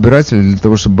 голосов избирателей для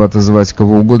того, чтобы отозвать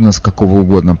кого угодно с какого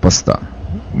угодно поста.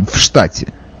 В штате.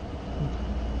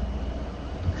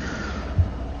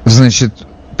 Значит,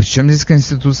 причем здесь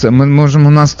Конституция? Мы можем, у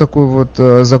нас такой вот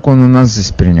закон у нас здесь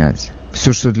принять.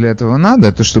 Все, что для этого надо,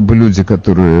 это чтобы люди,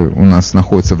 которые у нас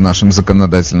находятся в нашем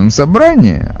законодательном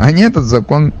собрании, они этот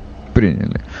закон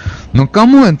приняли. Но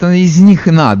кому это из них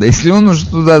надо, если он уже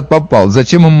туда попал?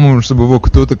 Зачем ему, чтобы его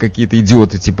кто-то, какие-то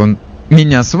идиоты, типа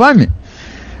меня с вами,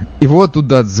 его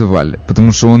туда отзывали,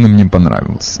 потому что он им не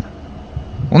понравился?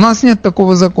 У нас нет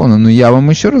такого закона, но я вам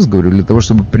еще раз говорю, для того,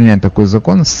 чтобы принять такой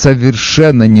закон,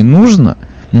 совершенно не нужно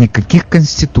никаких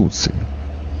конституций.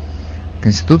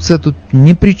 Конституция тут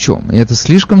ни при чем. И это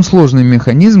слишком сложный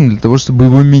механизм для того, чтобы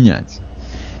его менять.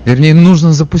 Вернее,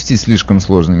 нужно запустить слишком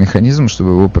сложный механизм, чтобы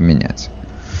его поменять.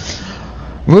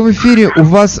 Вы в эфире, у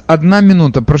вас 1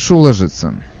 минута, прошу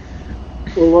уложиться.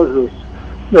 Уложусь.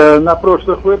 На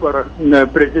прошлых выборах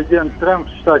президент Трамп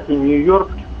в штате Нью-Йорк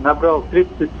набрал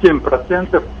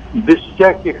 37% без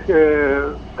всяких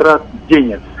трат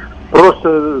денег.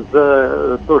 Просто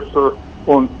за то, что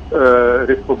он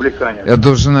республиканец. Я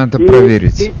должен это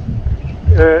проверить.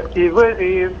 И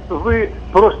вы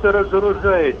просто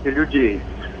разоружаете людей.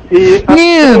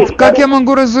 Нет, как я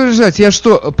могу разоружать? Я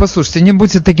что, послушайте, не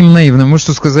будьте таким наивным. Вы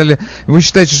что сказали, вы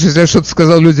считаете, что если я что-то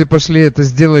сказал, люди пошли это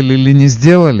сделали или не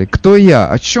сделали? Кто я?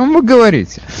 О чем вы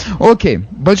говорите? Окей,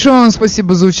 большое вам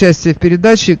спасибо за участие в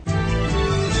передаче.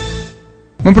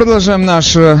 Мы продолжаем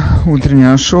наше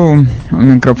утреннее шоу. У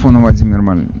микрофона Вадим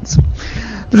Ярмолинец.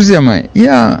 Друзья мои,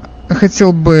 я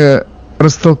хотел бы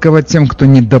растолковать тем, кто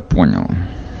недопонял.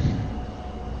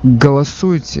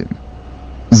 Голосуйте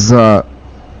за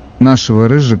нашего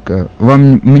Рыжика.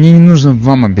 Мне не нужно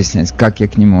вам объяснять, как я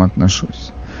к нему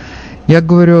отношусь. Я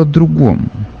говорю о другом.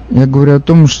 Я говорю о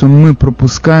том, что мы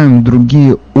пропускаем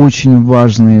другие очень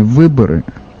важные выборы,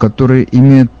 которые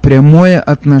имеют прямое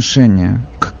отношение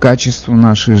к качеству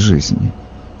нашей жизни,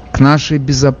 к нашей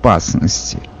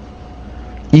безопасности.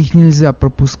 Их нельзя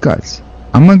пропускать.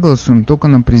 А мы голосуем только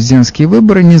на президентские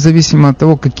выборы, независимо от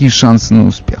того, какие шансы на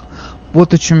успех.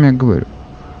 Вот о чем я говорю.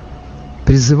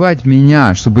 Призывать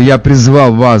меня, чтобы я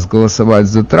призвал вас голосовать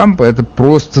за Трампа, это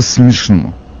просто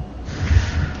смешно.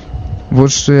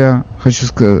 Вот что я хочу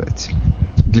сказать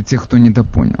для тех, кто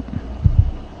недопонял.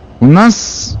 У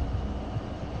нас...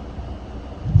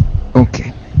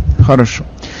 Окей, хорошо.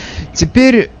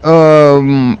 Теперь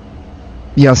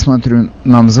я смотрю,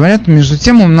 нам звонят. Между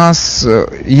тем у нас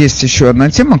есть еще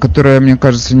одна тема, которая, мне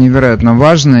кажется, невероятно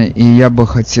важная, и я бы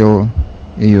хотел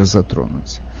ее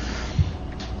затронуть.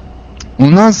 У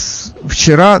нас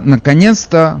вчера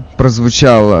наконец-то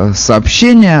прозвучало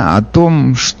сообщение о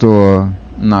том, что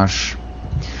наш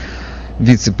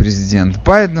вице-президент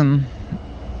Байден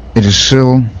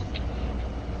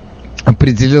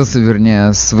определился,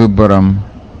 вернее, с выбором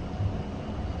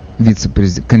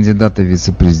кандидата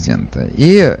вице-президента.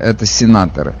 И это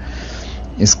сенатор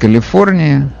из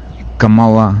Калифорнии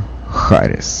Камала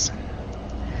Харрис.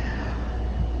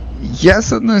 Я,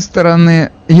 с одной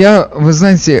стороны, вы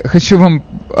знаете, хочу вам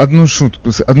одной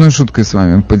шуткой с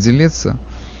вами поделиться,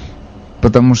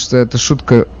 потому что эта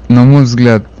шутка, на мой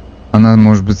взгляд, она,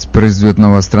 может быть, произведет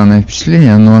на вас странное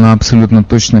впечатление, но она абсолютно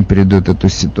точно передает эту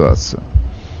ситуацию.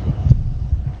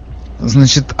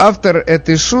 Значит, автор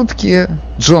этой шутки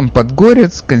Джон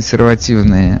Подгорец,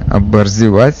 консервативный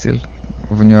обозреватель,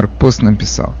 в Нью-Йорк Пост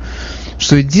написал,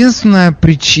 что единственная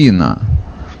причина,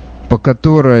 по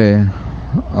которой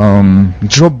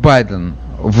Джо Байден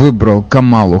выбрал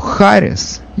Камалу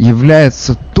Харрис,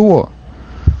 является то,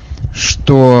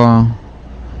 что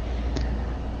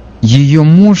ее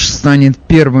муж станет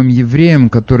первым евреем,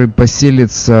 который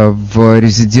поселится в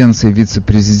резиденции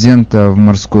вице-президента в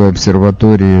морской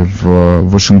обсерватории в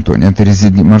Вашингтоне. Это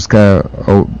морская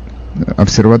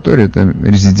обсерватория, это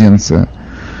резиденция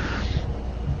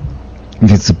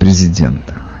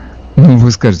вице-президента. Ну,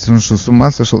 вы скажете, что, с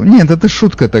ума сошел? Нет, это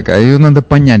шутка такая, ее надо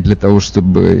понять для того,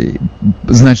 чтобы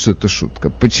знать, что это шутка.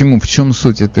 Почему? В чем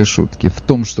суть этой шутки? В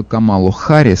том, что Камалу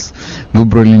Харрис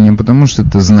выбрали не потому, что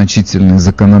это значительный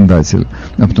законодатель,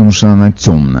 а потому что она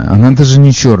темная. Она даже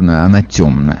не черная, она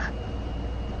темная.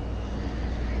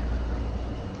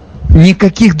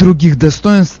 Никаких других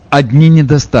достоинств, одни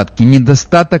недостатки.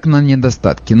 Недостаток на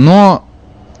недостатки. Но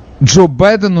Джо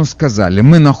Байдену сказали,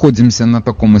 мы находимся на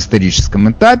таком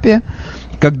историческом этапе,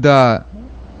 когда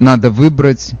надо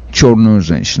выбрать черную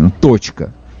женщину.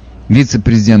 Точка.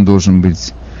 Вице-президент должен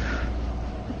быть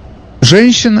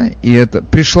женщина, и это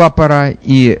пришла пора,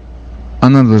 и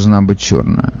она должна быть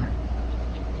черная.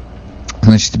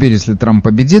 Значит, теперь, если Трамп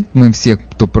победит, мы все,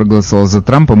 кто проголосовал за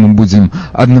Трампа, мы будем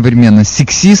одновременно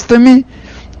сексистами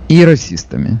и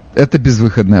расистами. Это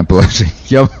безвыходное положение.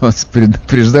 Я вас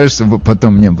предупреждаю, чтобы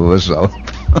потом не было жалоб.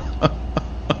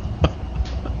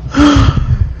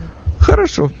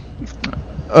 Хорошо.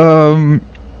 Я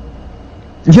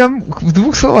в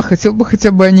 2 словах хотел бы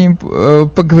хотя бы о ней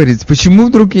поговорить. Почему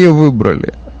вдруг ее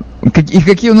выбрали? И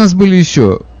какие у нас были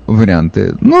еще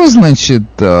варианты? Ну, значит,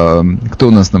 кто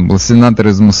у нас там был? Сенатор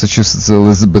из Массачусетса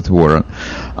Элизабет Уоррен.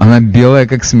 Она белая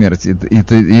как смерть. И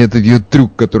это ее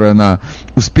трюк, который она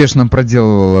успешно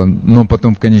проделывала, но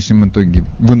потом в конечном итоге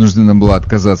вынуждена была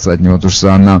отказаться от него, потому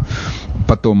что она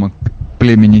потомок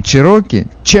племени Чероки.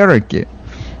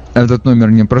 Этот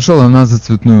номер не прошел, она за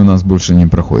цветную у нас больше не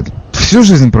проходит. Всю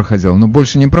жизнь проходила, но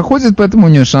больше не проходит, поэтому у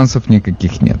нее шансов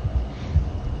никаких нет.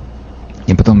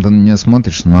 И потом ты на нее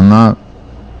смотришь, но она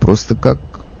просто как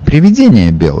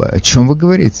привидение белое. О чем вы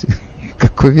говорите?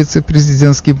 Какой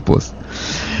вице-президентский пост?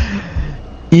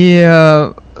 И,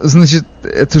 значит,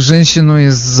 эту женщину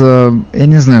из, я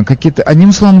не знаю, какие-то,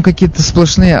 одним словом, какие-то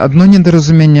сплошные, одно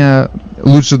недоразумение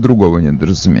лучше другого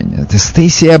недоразумения. Это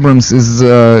Стейси Эбрамс из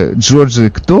Джорджии.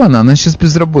 Кто она? Она сейчас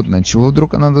безработная. Чего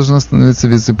вдруг она должна становиться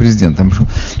вице-президентом?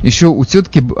 Еще у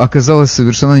тетки оказалось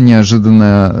совершенно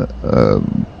неожиданное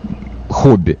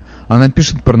хобби. Она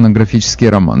пишет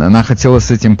порнографические романы. Она хотела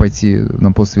с этим пойти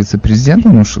на пост вице-президента.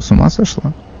 Ну что, с ума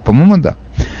сошла? По-моему, да.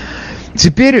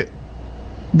 Теперь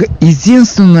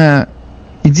единственный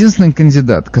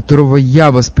кандидат, которого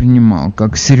я воспринимал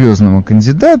как серьезного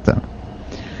кандидата,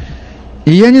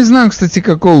 и я не знаю, кстати,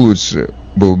 какой лучше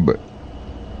был бы,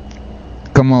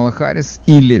 Камала Харрис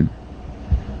или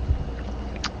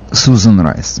Сьюзан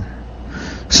Райс.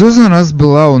 Сьюзан Райс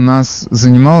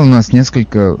занимала у нас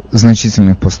несколько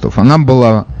значительных постов. Она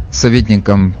была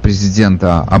советником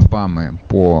президента Обамы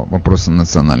по вопросам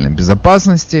национальной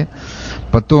безопасности.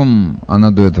 Потом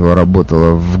она до этого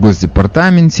работала в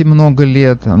Госдепартаменте много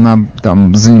лет. Она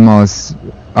там занималась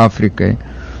Африкой.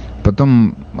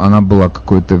 Потом она была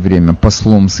какое-то время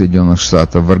послом Соединенных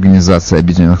Штатов в Организации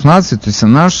Объединенных Наций. То есть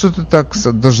она что-то так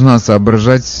должна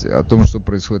соображать о том, что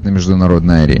происходит на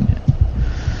международной арене.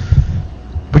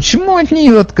 Почему от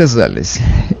нее отказались?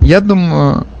 Я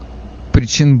думаю,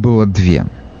 причин было две.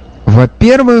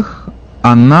 Во-первых,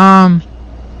 она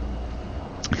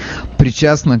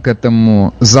причастна к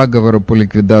этому заговору по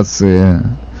ликвидации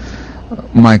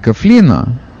Майка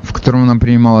Флина, в котором она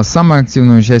принимала самое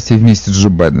активное участие вместе с Джо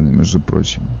Байденом, между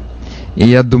прочим. И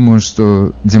я думаю,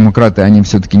 что демократы, они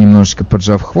все-таки немножечко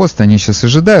поджав хвост, они сейчас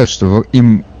ожидают, что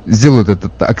им сделают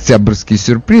этот октябрьский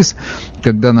сюрприз,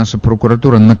 когда наша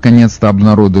прокуратура наконец-то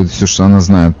обнародует все, что она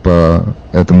знает по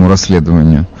этому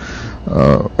расследованию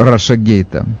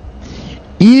Рашагейта.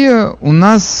 И у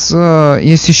нас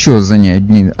есть еще за ней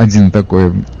один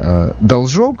такой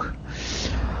должок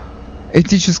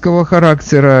этического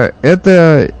характера.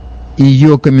 Это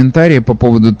ее комментарии по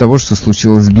поводу того, что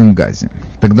случилось в Бенгази.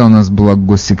 Тогда у нас была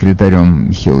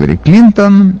госсекретарем Хиллари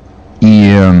Клинтон,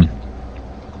 и,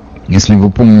 если вы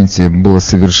помните, было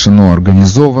совершено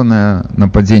организованное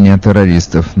нападение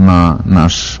террористов на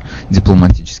наш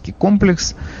дипломатический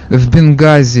комплекс в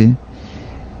Бенгази.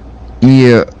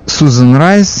 И Сьюзан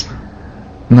Райс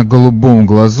на голубом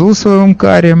глазу своем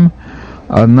карем,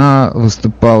 она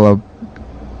выступала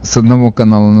с одного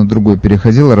канала на другой,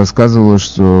 переходила, рассказывала,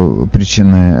 что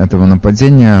причиной этого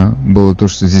нападения было то,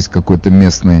 что здесь какой-то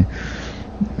местный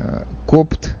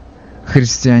копт,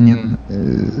 христианин,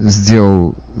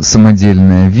 сделал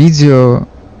самодельное видео,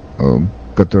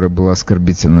 которое было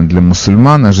оскорбительно для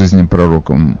мусульман, о жизни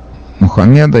пророка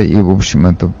Мухаммеда, и, в общем,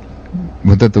 это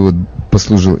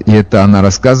послужило. И это она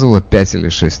рассказывала 5 или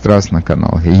 6 раз на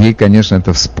каналах. И ей, конечно,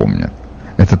 это вспомнят.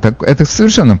 Это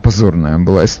совершенно позорная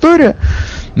была история,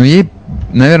 но ей,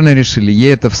 наверное, решили,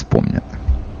 ей это вспомнят.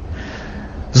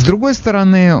 С другой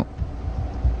стороны,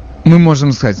 мы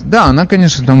можем сказать, да, она,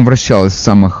 конечно, там вращалась в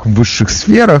самых высших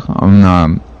сферах,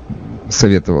 она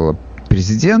советовала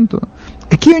президенту.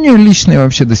 Какие у нее личные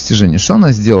вообще достижения? Что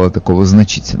она сделала такого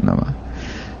значительного?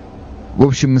 В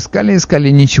общем, искали,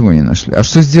 ничего не нашли. А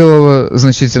что сделала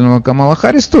значительного Камала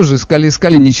Харрис, тоже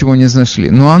искали, ничего не нашли.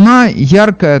 Но она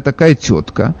яркая такая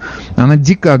тетка, она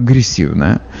дико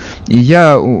агрессивная. И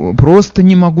я просто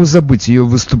не могу забыть ее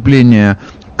выступление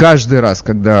каждый раз,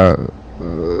 когда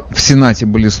в Сенате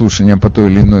были слушания по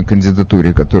той или иной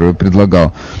кандидатуре, которую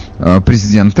предлагал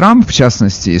президент Трамп, в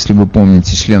частности, если вы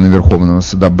помните, члена Верховного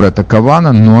суда Бретта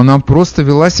Кавана, но она просто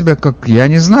вела себя как, я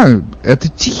не знаю, это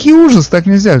тихий ужас, так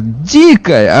нельзя,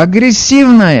 дикая,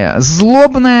 агрессивная,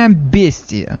 злобная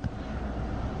бестия.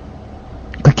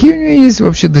 Какие у нее есть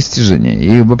вообще достижения?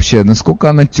 И вообще, насколько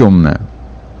она темная?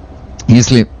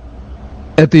 Если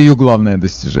это ее главное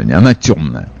достижение, она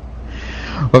темная.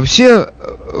 Вообще,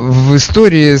 в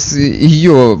истории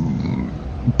ее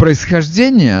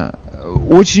происхождения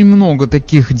очень много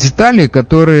таких деталей,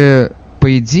 которые,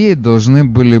 по идее, должны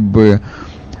были бы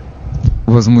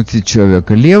возмутить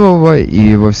человека левого,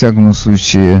 и, во всяком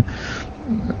случае,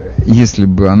 если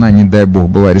бы она, не дай бог,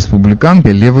 была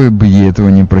республиканкой, левые бы ей этого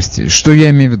не простили. Что я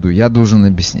имею в виду? Я должен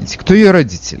объяснить. Кто ее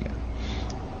родители?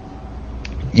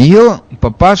 Ее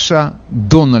папаша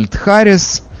Дональд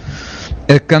Харрис,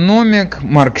 экономик,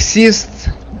 марксист,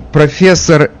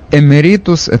 профессор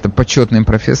эмеритус, это почетный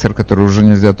профессор, который уже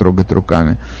нельзя трогать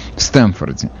руками, в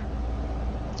Стэнфорде.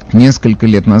 Несколько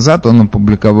лет назад он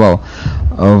опубликовал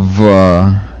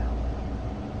в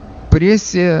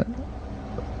прессе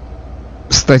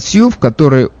статью, в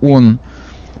которой он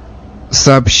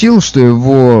сообщил, что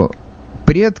его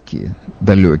предки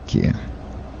далекие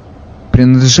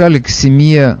принадлежали к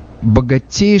семье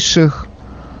богатейших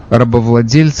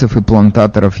рабовладельцев и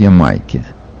плантаторов Ямайки.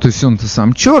 То есть он-то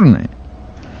сам черный,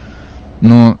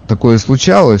 но такое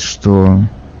случалось, что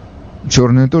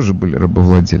черные тоже были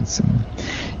рабовладельцами.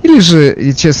 Или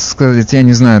же, честно сказать, я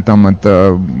не знаю, там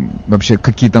это вообще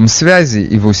какие там связи,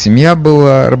 его семья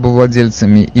была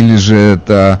рабовладельцами, или же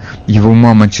это его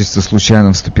мама чисто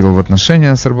случайно вступила в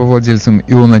отношения с рабовладельцем,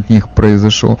 и он от них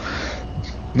произошел.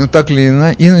 Но так или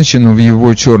иначе, но в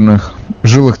его черных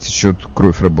жилах течет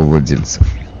кровь рабовладельцев.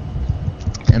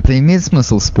 Это имеет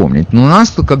смысл вспомнить. Но у нас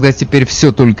тут, когда теперь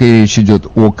все только речь идет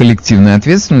о коллективной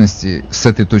ответственности, с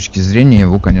этой точки зрения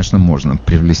его, конечно, можно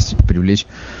привлечь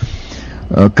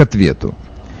к ответу.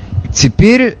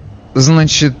 Теперь,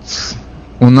 значит,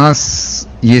 у нас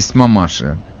есть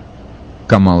мамаша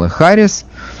Камалы Харрис.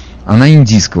 Она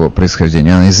индийского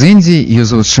происхождения. Она из Индии. Ее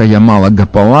зовут Шаямала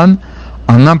Гапалан.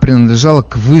 Она принадлежала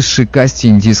к высшей касте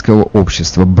индийского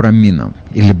общества, браминам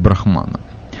или брахманам.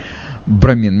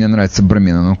 Брамин, мне нравится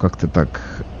брамин, оно как-то так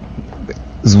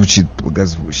звучит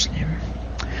благозвучнее.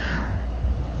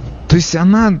 То есть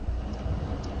она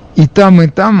и там,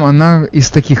 она из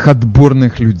таких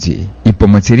отборных людей. И по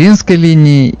материнской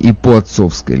линии, и по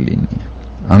отцовской линии.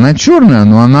 Она черная,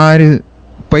 но она,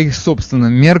 по их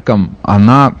собственным меркам,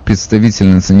 она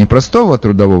представительница не простого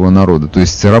трудового народа, то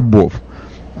есть рабов,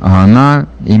 а она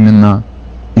именно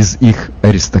из их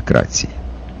аристократии.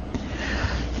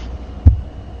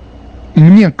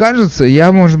 Мне кажется,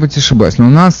 я, может быть, ошибаюсь, но у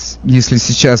нас, если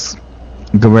сейчас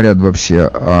говорят вообще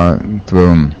о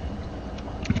твоем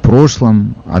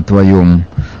прошлом, о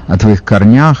твоих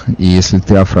корнях, и если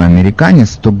ты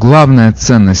афроамериканец, то главная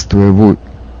ценность твоего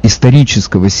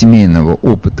исторического семейного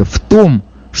опыта в том,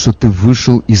 что ты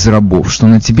вышел из рабов, что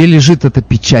на тебе лежит эта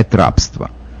печать рабства.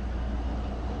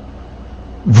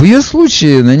 В ее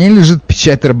случае на ней лежит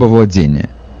печать рабовладения.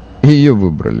 И ее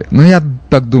выбрали. Но я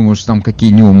так думаю, что там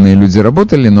какие неумные люди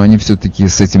работали, но они все-таки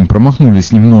с этим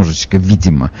промахнулись немножечко,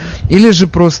 видимо. Или же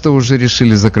просто уже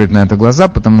решили закрыть на это глаза,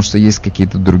 потому что есть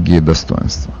какие-то другие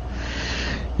достоинства.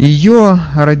 Ее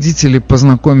родители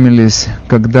познакомились,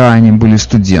 когда они были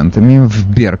студентами. В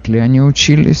Беркли они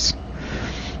учились.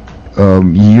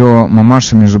 Ее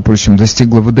мамаша, между прочим,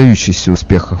 достигла выдающихся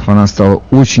успехов. Она стала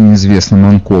очень известным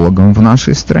онкологом в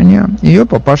нашей стране. Ее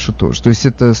папаша тоже. То есть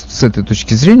это, с этой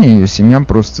точки зрения, ее семья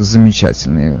просто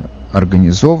замечательные,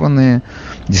 организованные,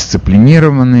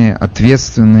 дисциплинированные,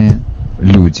 ответственные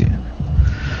люди.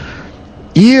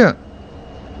 И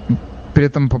при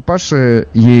этом папаша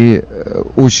ей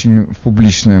очень в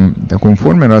публичной такой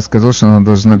форме рассказал, что она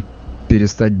должна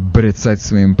перестать брецать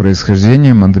своим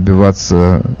происхождением, а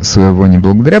добиваться своего не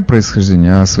благодаря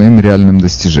происхождению, а своим реальным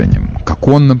достижениям. Как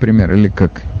он, например, или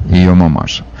как ее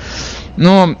мамаша.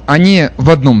 Но они в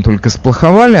одном только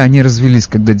сплоховали. Они развелись,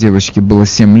 когда девочке было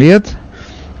 7 лет.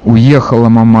 Уехала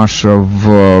мамаша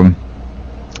в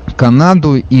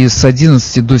Канаду. И с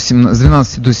 12 до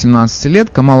 17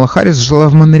 лет Камала Харрис жила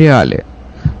в Монреале,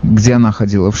 где она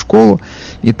ходила в школу,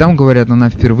 и там, говорят, она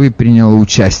впервые приняла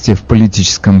участие в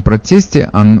политическом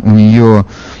протесте. У нее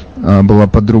была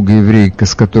подруга-еврейка,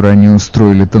 с которой они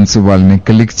устроили танцевальный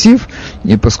коллектив,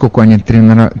 и поскольку они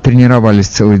тренировались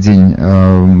целый день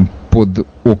под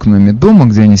окнами дома,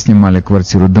 где они снимали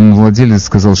квартиру, домовладелец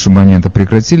сказал, чтобы они это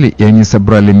прекратили, и они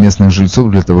собрали местных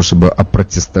жильцов для того, чтобы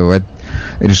опротестовать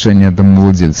решение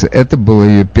домовладельца. Это была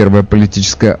ее первая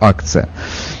политическая акция.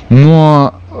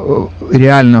 Но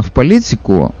реально в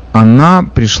политику она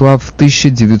пришла в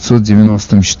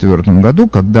 1994 году,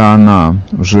 когда она,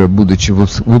 уже будучи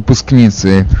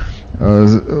выпускницей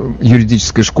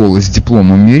юридической школы с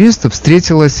дипломом юриста,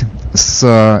 встретилась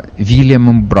с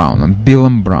Биллом Брауном. Билл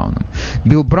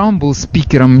Браун был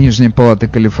спикером Нижней палаты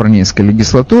калифорнийской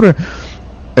легислатуры.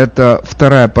 Это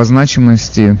вторая по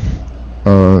значимости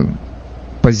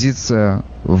позиция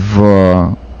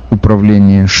в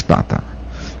управлении штата.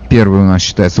 Первый у нас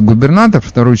считается губернатор,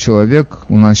 второй человек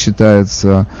у нас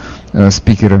считается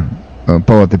спикер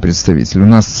Палаты представителей. У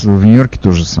нас в Нью-Йорке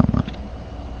то же самое.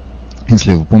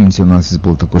 Если вы помните, у нас здесь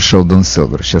был такой Шелдон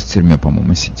Силвер, сейчас в тюрьме,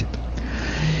 по-моему, сидит.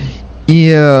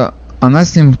 И она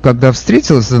с ним, когда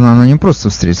встретилась, она не просто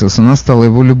встретилась, она стала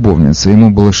его любовницей.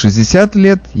 Ему было 60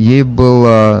 лет, ей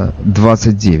было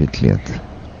 29 лет.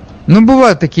 Ну,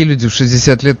 бывают такие люди в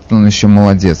 60 лет, он еще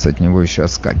молодец, от него еще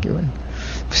отскакивает.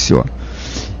 Все.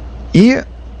 И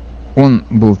он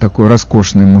был такой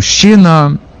роскошный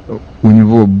мужчина,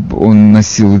 он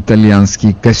носил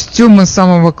итальянские костюмы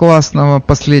самого классного,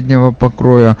 последнего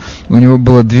покроя. У него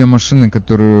было 2 машины,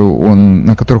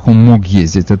 на которых он мог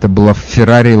ездить. Это была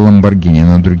Феррари и Ламборгини,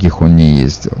 на других он не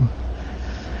ездил.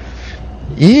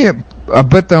 И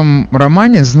об этом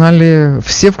романе знали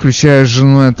все, включая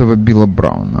жену этого Билла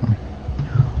Брауна.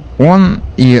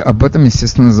 И об этом,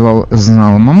 естественно,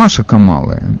 знала мамаша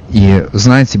Камалы. И,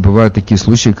 знаете, бывают такие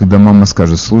случаи, когда мама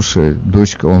скажет: слушай,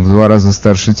 дочка, он в 2 раза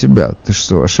старше тебя. Ты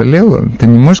что, ошалела? Ты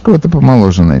не можешь кого-то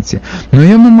помоложе найти? Но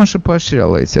ее мамаша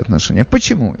поощряла эти отношения.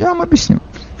 Почему? Я вам объясню.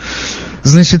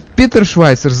 Значит, Питер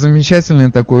Швайцер,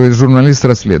 замечательный такой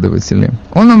журналист-расследователь,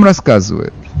 он нам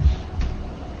рассказывает,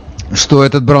 что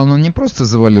этот Браун, он не просто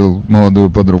завалил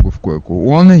молодую подругу в койку,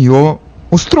 он ее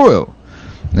устроил.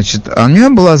 Значит, у нее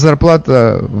была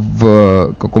зарплата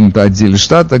в каком-то отделе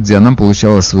штата, где она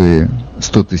получала свои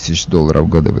 $100 тысяч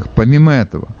годовых. Помимо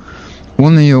этого,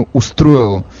 он ее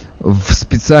устроил в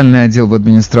специальный отдел в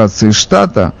администрации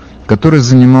штата, который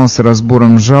занимался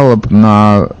разбором жалоб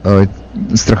на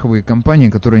страховые компании,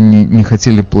 которые не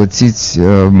хотели платить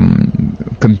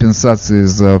компенсации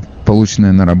за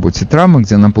полученные на работе травмы,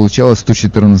 где она получала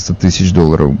 $114 тысяч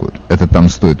в год. Это там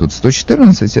стоит вот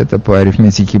 114, это по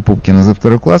арифметике Пупкина за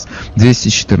 2 класс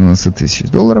 $214 тысяч.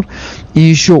 И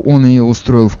еще он ее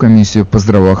устроил в комиссию по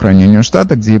здравоохранению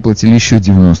штата, где ей платили еще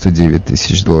 $99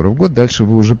 тысяч в год. Дальше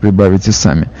вы уже прибавите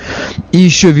сами. И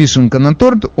еще вишенка на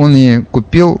торт, он ей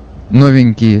купил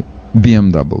новенький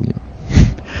BMW.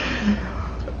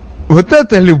 Вот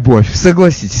это любовь,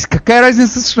 согласитесь. Какая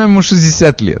разница, что ему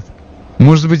 60 лет?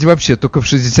 Может быть, вообще только в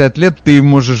 60 лет ты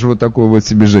можешь вот такую вот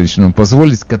себе женщину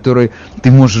позволить, которой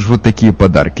ты можешь вот такие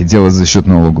подарки делать за счет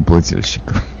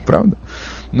налогоплательщиков. Правда?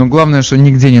 Но главное, что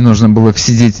нигде не нужно было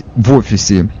сидеть в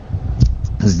офисе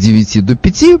с 9 до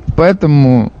 5,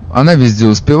 поэтому она везде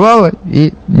успевала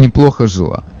и неплохо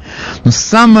жила. Но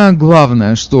самое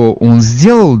главное, что он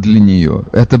сделал для нее,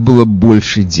 это было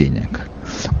больше денег.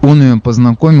 Он ее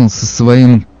познакомил со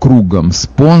своим кругом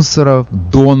спонсоров,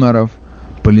 доноров,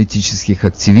 политических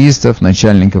активистов,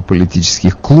 начальников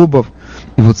политических клубов.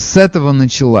 И вот с этого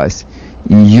началась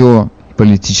ее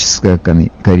политическая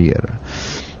карьера.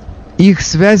 Их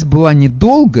связь была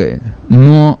недолгой,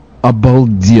 но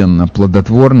обалденно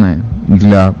плодотворной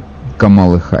для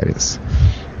Камалы Харрис.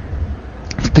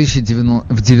 В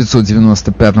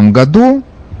 1995 году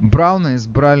Брауна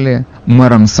избрали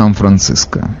мэром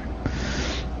Сан-Франциско.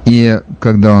 И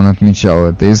когда он отмечал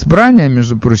это избрание,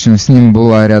 между прочим, с ним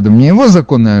была рядом не его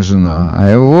законная жена, а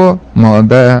его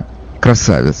молодая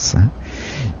красавица.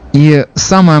 И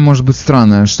самое, может быть,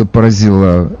 странное, что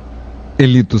поразило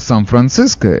элиту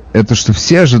Сан-Франциско, это что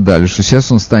все ожидали, что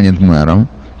сейчас он станет мэром,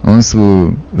 он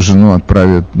свою жену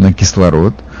отправит на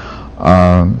кислород,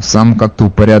 а сам как-то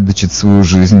упорядочит свою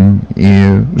жизнь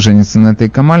и женится на этой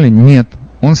Камале. Нет,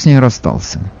 он с ней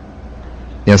расстался.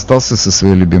 И остался со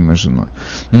своей любимой женой.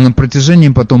 Но на протяжении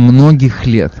потом многих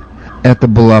лет это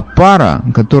была пара,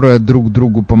 которая друг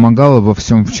другу помогала во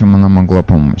всем, в чем она могла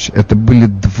помочь. Это были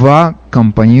 2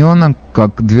 компаньона,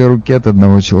 как 2 руки от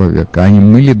одного человека. Они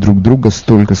мыли друг друга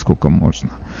столько, сколько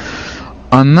можно.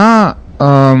 Она,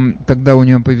 тогда у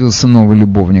нее появился новый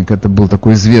любовник. Это был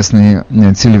такой известный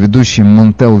телеведущий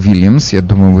Монтел Вильямс. Я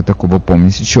думаю, вы такого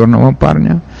помните, черного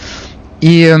парня.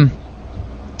 И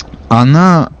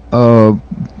она,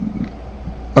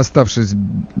 оставшись,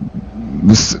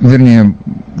 вернее,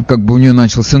 как бы у нее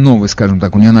начался новый, скажем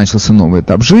так, у нее начался новый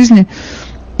этап жизни,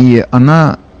 и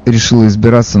она решила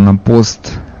избираться на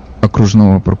пост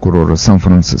окружного прокурора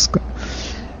Сан-Франциско.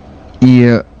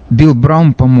 И Билл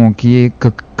Браун помог ей,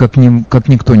 как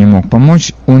никто не мог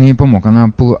помочь, он ей помог.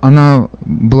 Она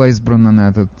была избрана на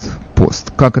этот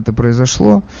пост. Как это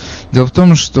произошло? Дело в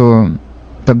том, что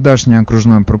тогдашний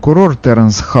окружной прокурор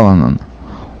Терренс Халланан,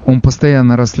 он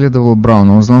постоянно расследовал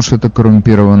Брауна, он знал, что это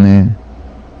коррумпированный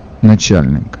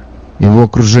начальник. Его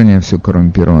окружение все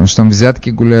коррумпировано, что там взятки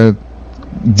гуляют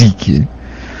дикие.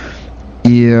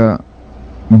 И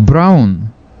Браун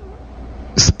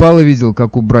спал и видел,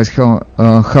 как убрать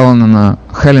Халланана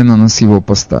с его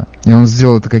поста. И он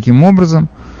сделал это каким образом?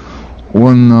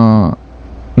 Он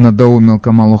надоумил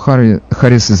Камалу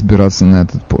Харрис избираться на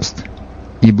этот пост.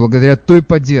 И благодаря той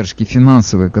поддержке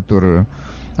финансовой, которую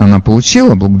она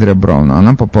получила, благодаря Брауну,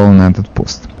 она попала на этот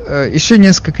пост. Еще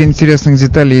несколько интересных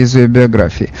деталей из ее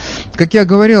биографии. Как я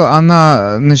говорил,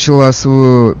 она начала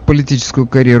свою политическую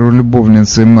карьеру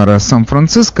любовницы мэра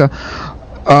Сан-Франциско.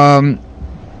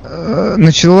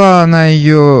 Начала она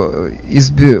ее,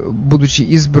 будучи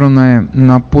избранной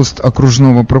на пост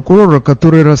окружного прокурора,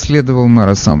 который расследовал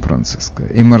мэра Сан-Франциско.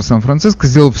 И мэр Сан-Франциско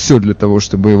сделал все для того,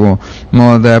 чтобы его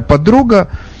молодая подруга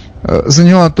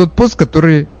заняла тот пост,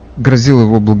 который грозил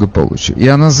его благополучию. И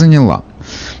она заняла.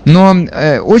 Но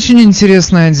очень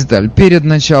интересная деталь. Перед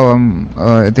началом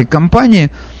этой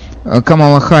кампании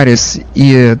Камала Харрис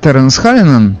и Терренс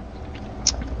Халланан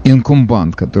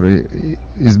инкумбант, который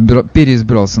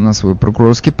переизбрался на свой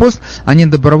прокурорский пост, они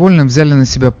добровольно взяли на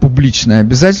себя публичное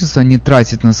обязательство не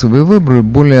тратить на свои выборы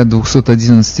более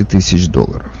 $211 тысяч.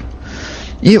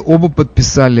 И оба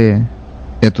подписали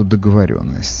эту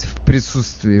договоренность в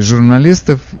присутствии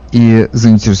журналистов и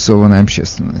заинтересованной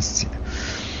общественности.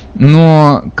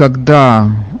 Но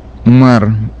когда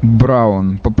мэр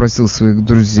Браун попросил своих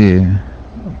друзей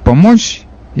помочь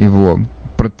его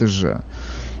протеже,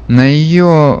 на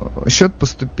ее счет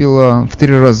поступило в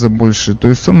 3 раза больше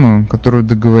той суммы,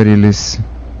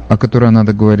 о которой она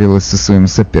договорилась со своим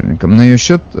соперником. На ее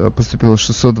счет поступило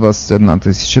 $621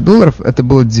 тысяча. Это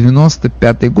был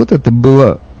 95-й год, это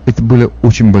были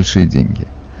очень большие деньги.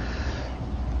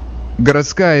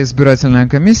 Городская избирательная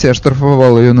комиссия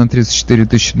оштрафовала ее на $34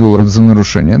 тысячи за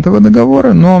нарушение этого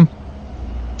договора, но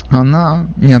она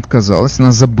не отказалась,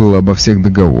 она забыла обо всех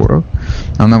договорах,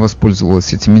 она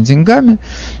воспользовалась этими деньгами,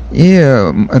 и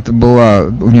это была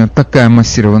у нее такая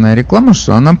массированная реклама,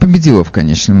 что она победила в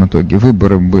конечном итоге.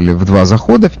 Выборы были в 2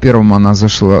 захода, в первом она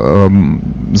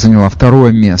заняла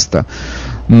 2-е место,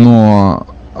 но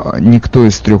никто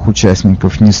из 3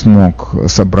 участников не смог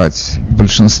собрать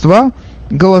большинства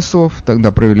голосов,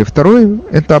 тогда провели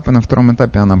 2-й этап, и на 2-м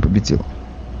этапе она победила.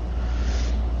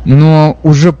 Но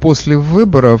уже после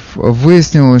выборов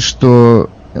выяснилось, что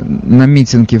на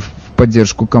митинге в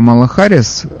поддержку Камалы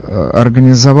Харрис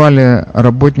организовали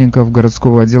работников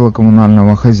городского отдела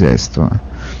коммунального хозяйства.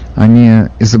 Они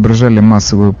изображали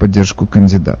массовую поддержку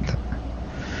кандидата.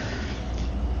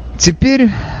 Теперь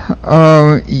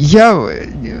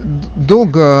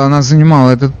долго она занимала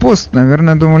этот пост,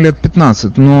 наверное, думаю, лет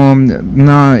 15, но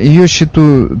на ее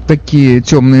счету такие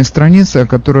темные страницы, о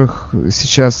которых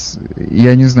сейчас,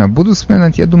 я не знаю, буду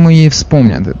вспоминать, я думаю, ей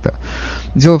вспомнят это.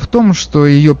 Дело в том, что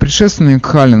ее предшественник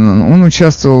Халлинан, он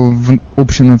участвовал в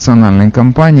общенациональной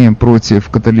кампании против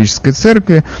католической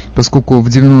церкви, поскольку в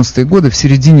 90-е годы, в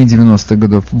середине 90-х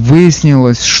годов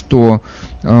выяснилось, что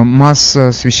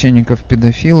масса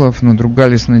священников-педофилов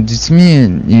надругались над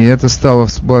детьми, и это стало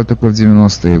всплывать только в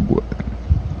 90-е годы.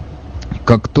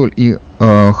 И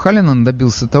Халлинан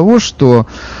добился того, что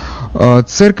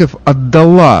церковь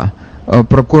отдала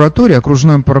прокуратуре,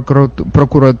 окружной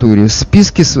прокуратуре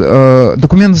списки,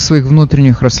 документы своих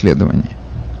внутренних расследований.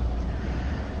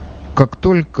 Как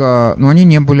только, они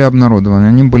не были обнародованы,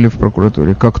 они были в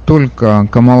прокуратуре. Как только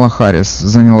Камала Харрис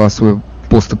заняла свой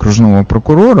пост окружного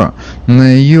прокурора,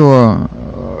 на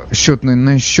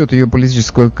счет ее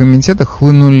политического комитета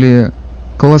хлынули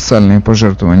колоссальные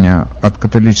пожертвования от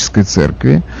католической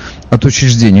церкви, от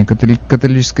учреждений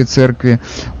католической церкви,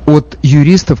 от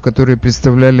юристов, которые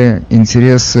представляли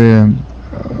интересы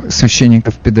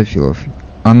священников-педофилов.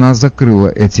 Она закрыла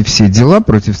эти все дела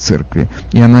против церкви,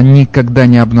 и она никогда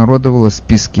не обнародовала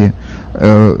списки,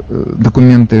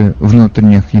 документы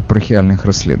внутренних епархиальных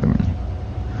расследований.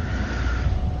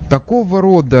 Такого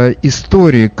рода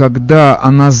истории, когда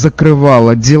она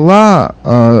закрывала дела,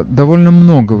 довольно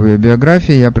много в ее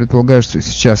биографии. Я предполагаю, что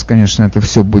сейчас, конечно, это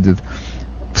все будет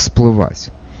всплывать.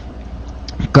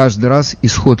 Каждый раз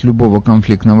исход любого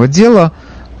конфликтного дела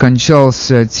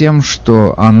кончался тем,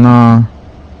 что она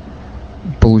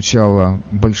получала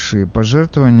большие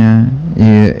пожертвования,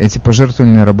 и эти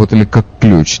пожертвования работали как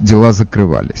ключ, дела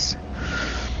закрывались.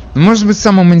 Может быть,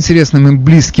 самым интересным и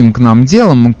близким к нам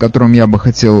делом, о котором я бы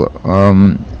хотел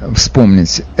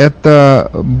вспомнить, это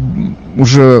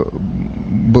уже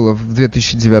было в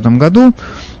 2009 году.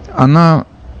 Она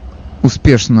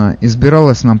успешно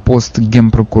избиралась на пост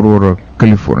генпрокурора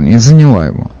Калифорнии и заняла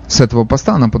его. С этого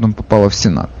поста она потом попала в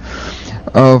Сенат.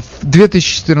 В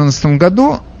 2014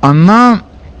 году она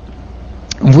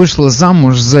вышла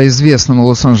замуж за известного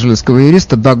лос-анджелесского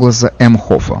юриста Дагласа М.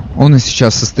 Хоффа. Он и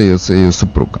сейчас остается ее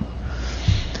супругом.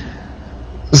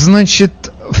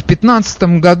 Значит, в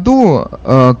 2015 году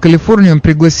Калифорнию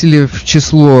пригласили в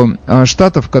число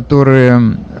штатов,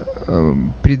 которые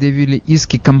предъявили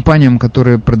иски компаниям,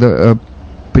 которые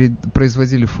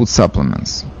производили food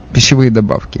supplements, пищевые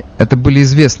добавки. Это были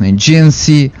известные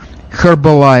GNC,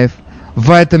 Herbalife,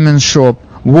 Vitamin Shop,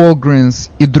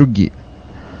 Walgreens и другие.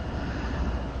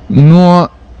 Но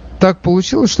так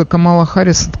получилось, что Камала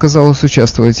Харрис отказалась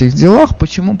участвовать в этих делах.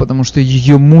 Почему? Потому что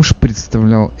ее муж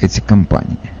представлял эти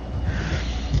компании.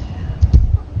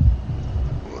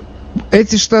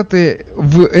 Эти штаты,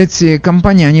 эти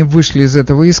компании, они вышли из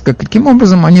этого иска. Каким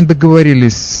образом? Они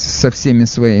договорились со всеми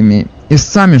своими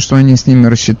истцами, что они с ними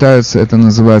рассчитаются. Это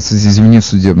называется здесь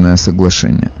внесудебное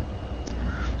соглашение.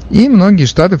 И многие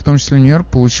штаты, в том числе Нью-Йорк,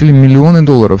 получили миллионы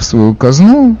долларов в свою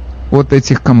казну от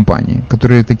этих компаний,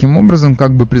 которые таким образом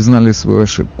как бы признали свою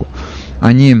ошибку.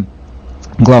 Они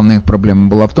Главная их проблема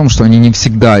была в том, что они не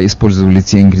всегда использовали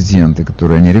те ингредиенты,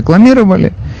 которые они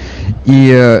рекламировали,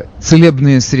 и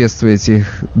целебные средства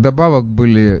этих добавок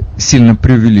были сильно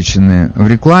преувеличены в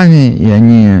рекламе, и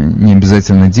они не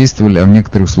обязательно действовали, а в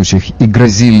некоторых случаях и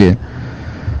грозили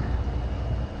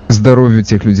здоровью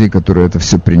тех людей, которые это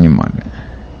все принимали.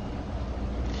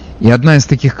 И одна из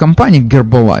таких компаний,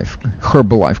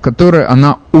 Herbalife, которая,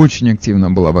 она очень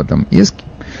активно была в этом иске,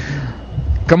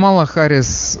 Камала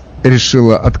Харрис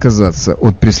решила отказаться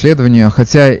от преследования,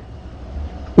 хотя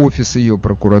офис ее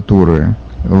прокуратуры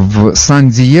в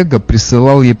Сан-Диего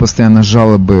присылал ей постоянно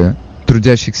жалобы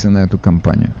трудящихся на эту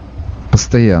компанию.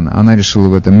 Постоянно. Она решила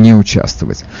в этом не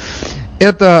участвовать.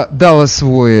 Это дало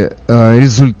свой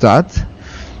результат.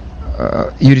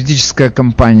 Юридическая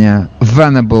компания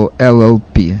Venable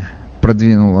LLP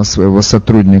продвинула своего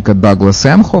сотрудника Дагласа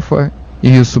Эмхофа,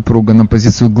 ее супруга, на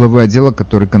позицию главы отдела,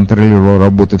 который контролировал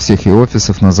работу всех ее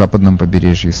офисов на западном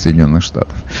побережье Соединенных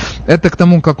Штатов. Это к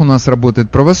тому, как у нас работает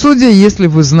правосудие. Если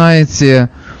вы знаете,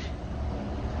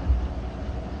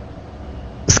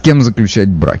 с кем заключать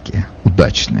браки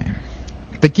удачные.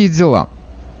 Такие дела.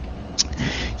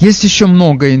 Есть еще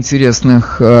много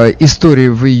интересных историй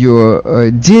в ее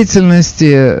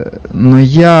деятельности, но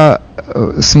я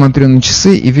смотрю на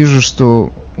часы и вижу,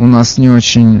 что у нас не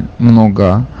очень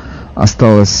много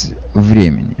осталось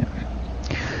времени.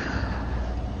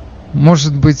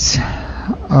 Может быть,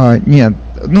 нет,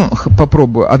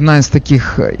 попробую. Одна из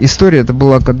таких историй, это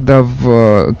была, когда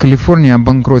в Калифорнии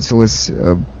обанкротилась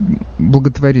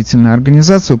благотворительная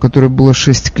организация, у которой было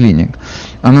 6 клиник.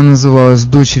 Она называлась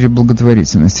 «Дочери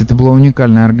благотворительности». Это была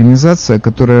уникальная организация,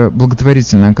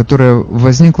 благотворительная, которая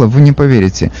возникла, вы не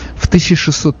поверите, в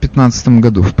 1615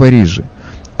 году в Париже.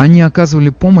 Они оказывали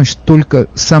помощь только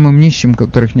самым нищим, у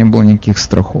которых не было никаких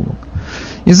страховок.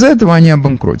 Из-за этого они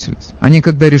обанкротились. Они,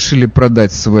 когда решили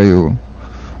продать свою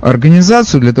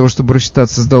организацию для того, чтобы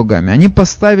рассчитаться с долгами, они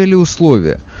поставили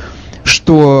условие,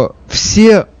 что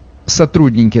все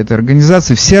сотрудники этой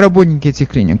организации, все работники этих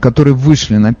клиник, которые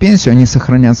вышли на пенсию, они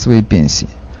сохранят свои пенсии.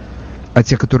 А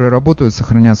те, которые работают,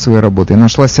 сохранят свои работы. И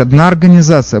нашлась одна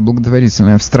организация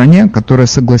благотворительная в стране, которая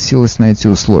согласилась на эти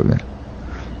условия.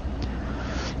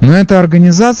 Но эта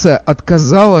организация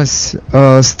отказалась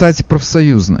стать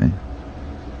профсоюзной.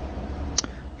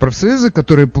 Профсоюзы,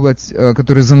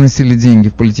 которые заносили деньги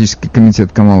в политический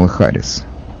комитет Камалы Харрис,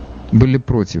 были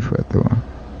против этого.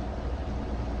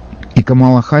 И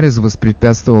Камала Харрис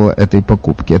воспрепятствовала этой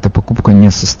покупке. Эта покупка не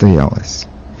состоялась.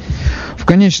 В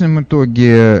конечном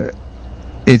итоге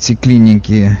эти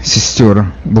клиники сестер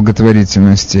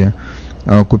благотворительности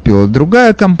купила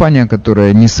другая компания,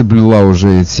 которая не соблюла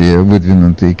уже эти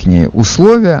выдвинутые к ней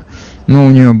условия, но у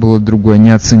нее было другое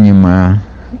неоценимое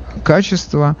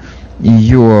качество.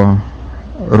 Ее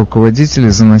руководители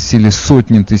заносили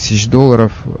сотни тысяч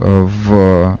долларов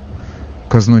в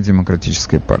казну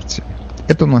Демократической партии.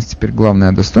 Это у нас теперь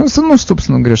главное достоинство. Ну,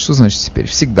 собственно говоря, что значит теперь?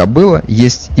 Всегда было,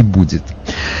 есть и будет.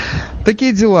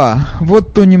 Такие дела.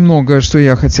 Вот то немного, что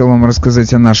я хотел вам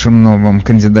рассказать о нашем новом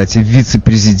кандидате в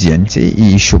вице-президенте. И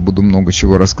еще буду много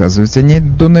чего рассказывать о ней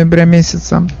до ноября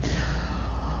месяца.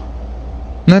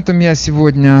 На этом я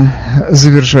сегодня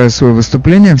завершаю свое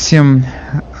выступление. Всем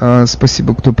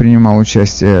спасибо, кто принимал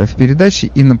участие в передаче.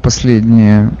 И на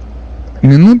последнюю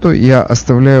минуту я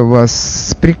оставляю вас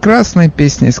с прекрасной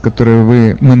песней, с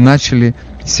которой мы начали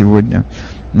сегодня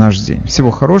наш день.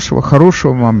 Всего хорошего,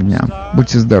 хорошего вам дня.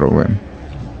 Будьте здоровы.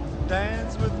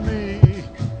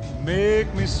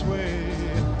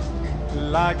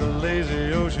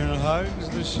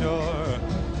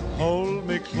 Hold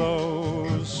me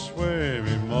close, sway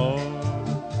me more,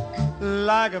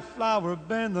 like a flower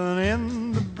bending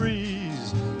in the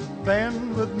breeze.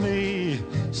 Bend with me,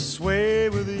 sway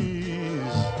with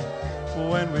ease.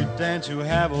 When we dance, you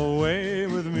have a way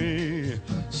with me.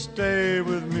 Stay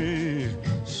with me,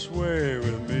 sway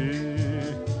with me.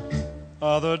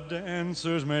 Other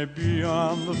dancers may be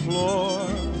on the floor,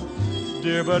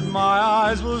 dear, but my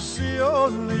eyes will see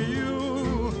only you.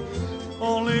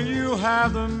 Only you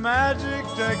have the magic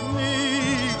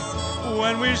technique.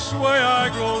 When we sway, I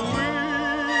grow weak.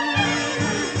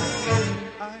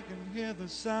 I can hear the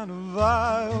sound of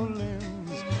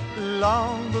violins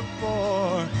long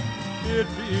before it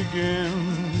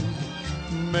begins.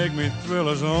 Make me thrill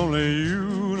as only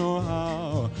you know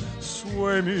how.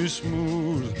 Sway me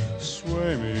smooth,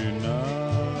 sway me now.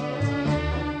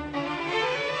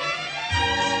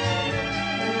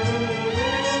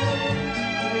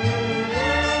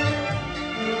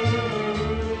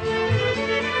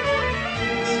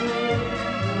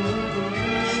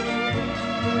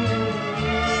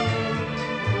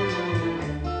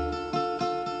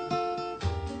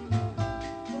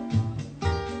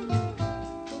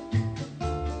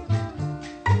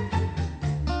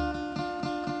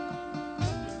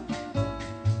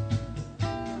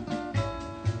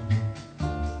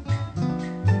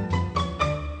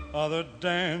 Other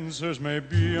dancers may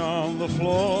be on the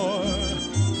floor,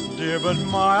 dear, but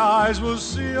my eyes will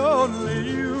see only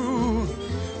you.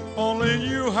 Only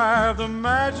you have the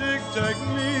magic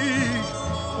technique.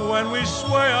 When we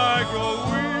sway, I go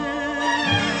weak.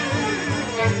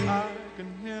 I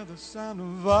can hear the sound of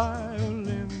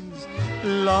violins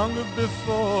longer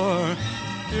before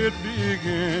it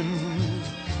begins.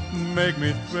 Make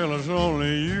me thrill as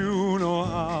only you know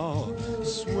how.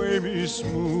 Sway me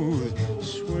smooth,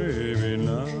 sway me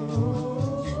now.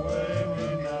 Sway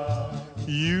me now.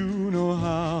 You know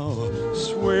how.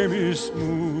 Sway me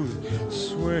smooth,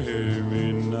 sway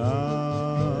me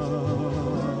now.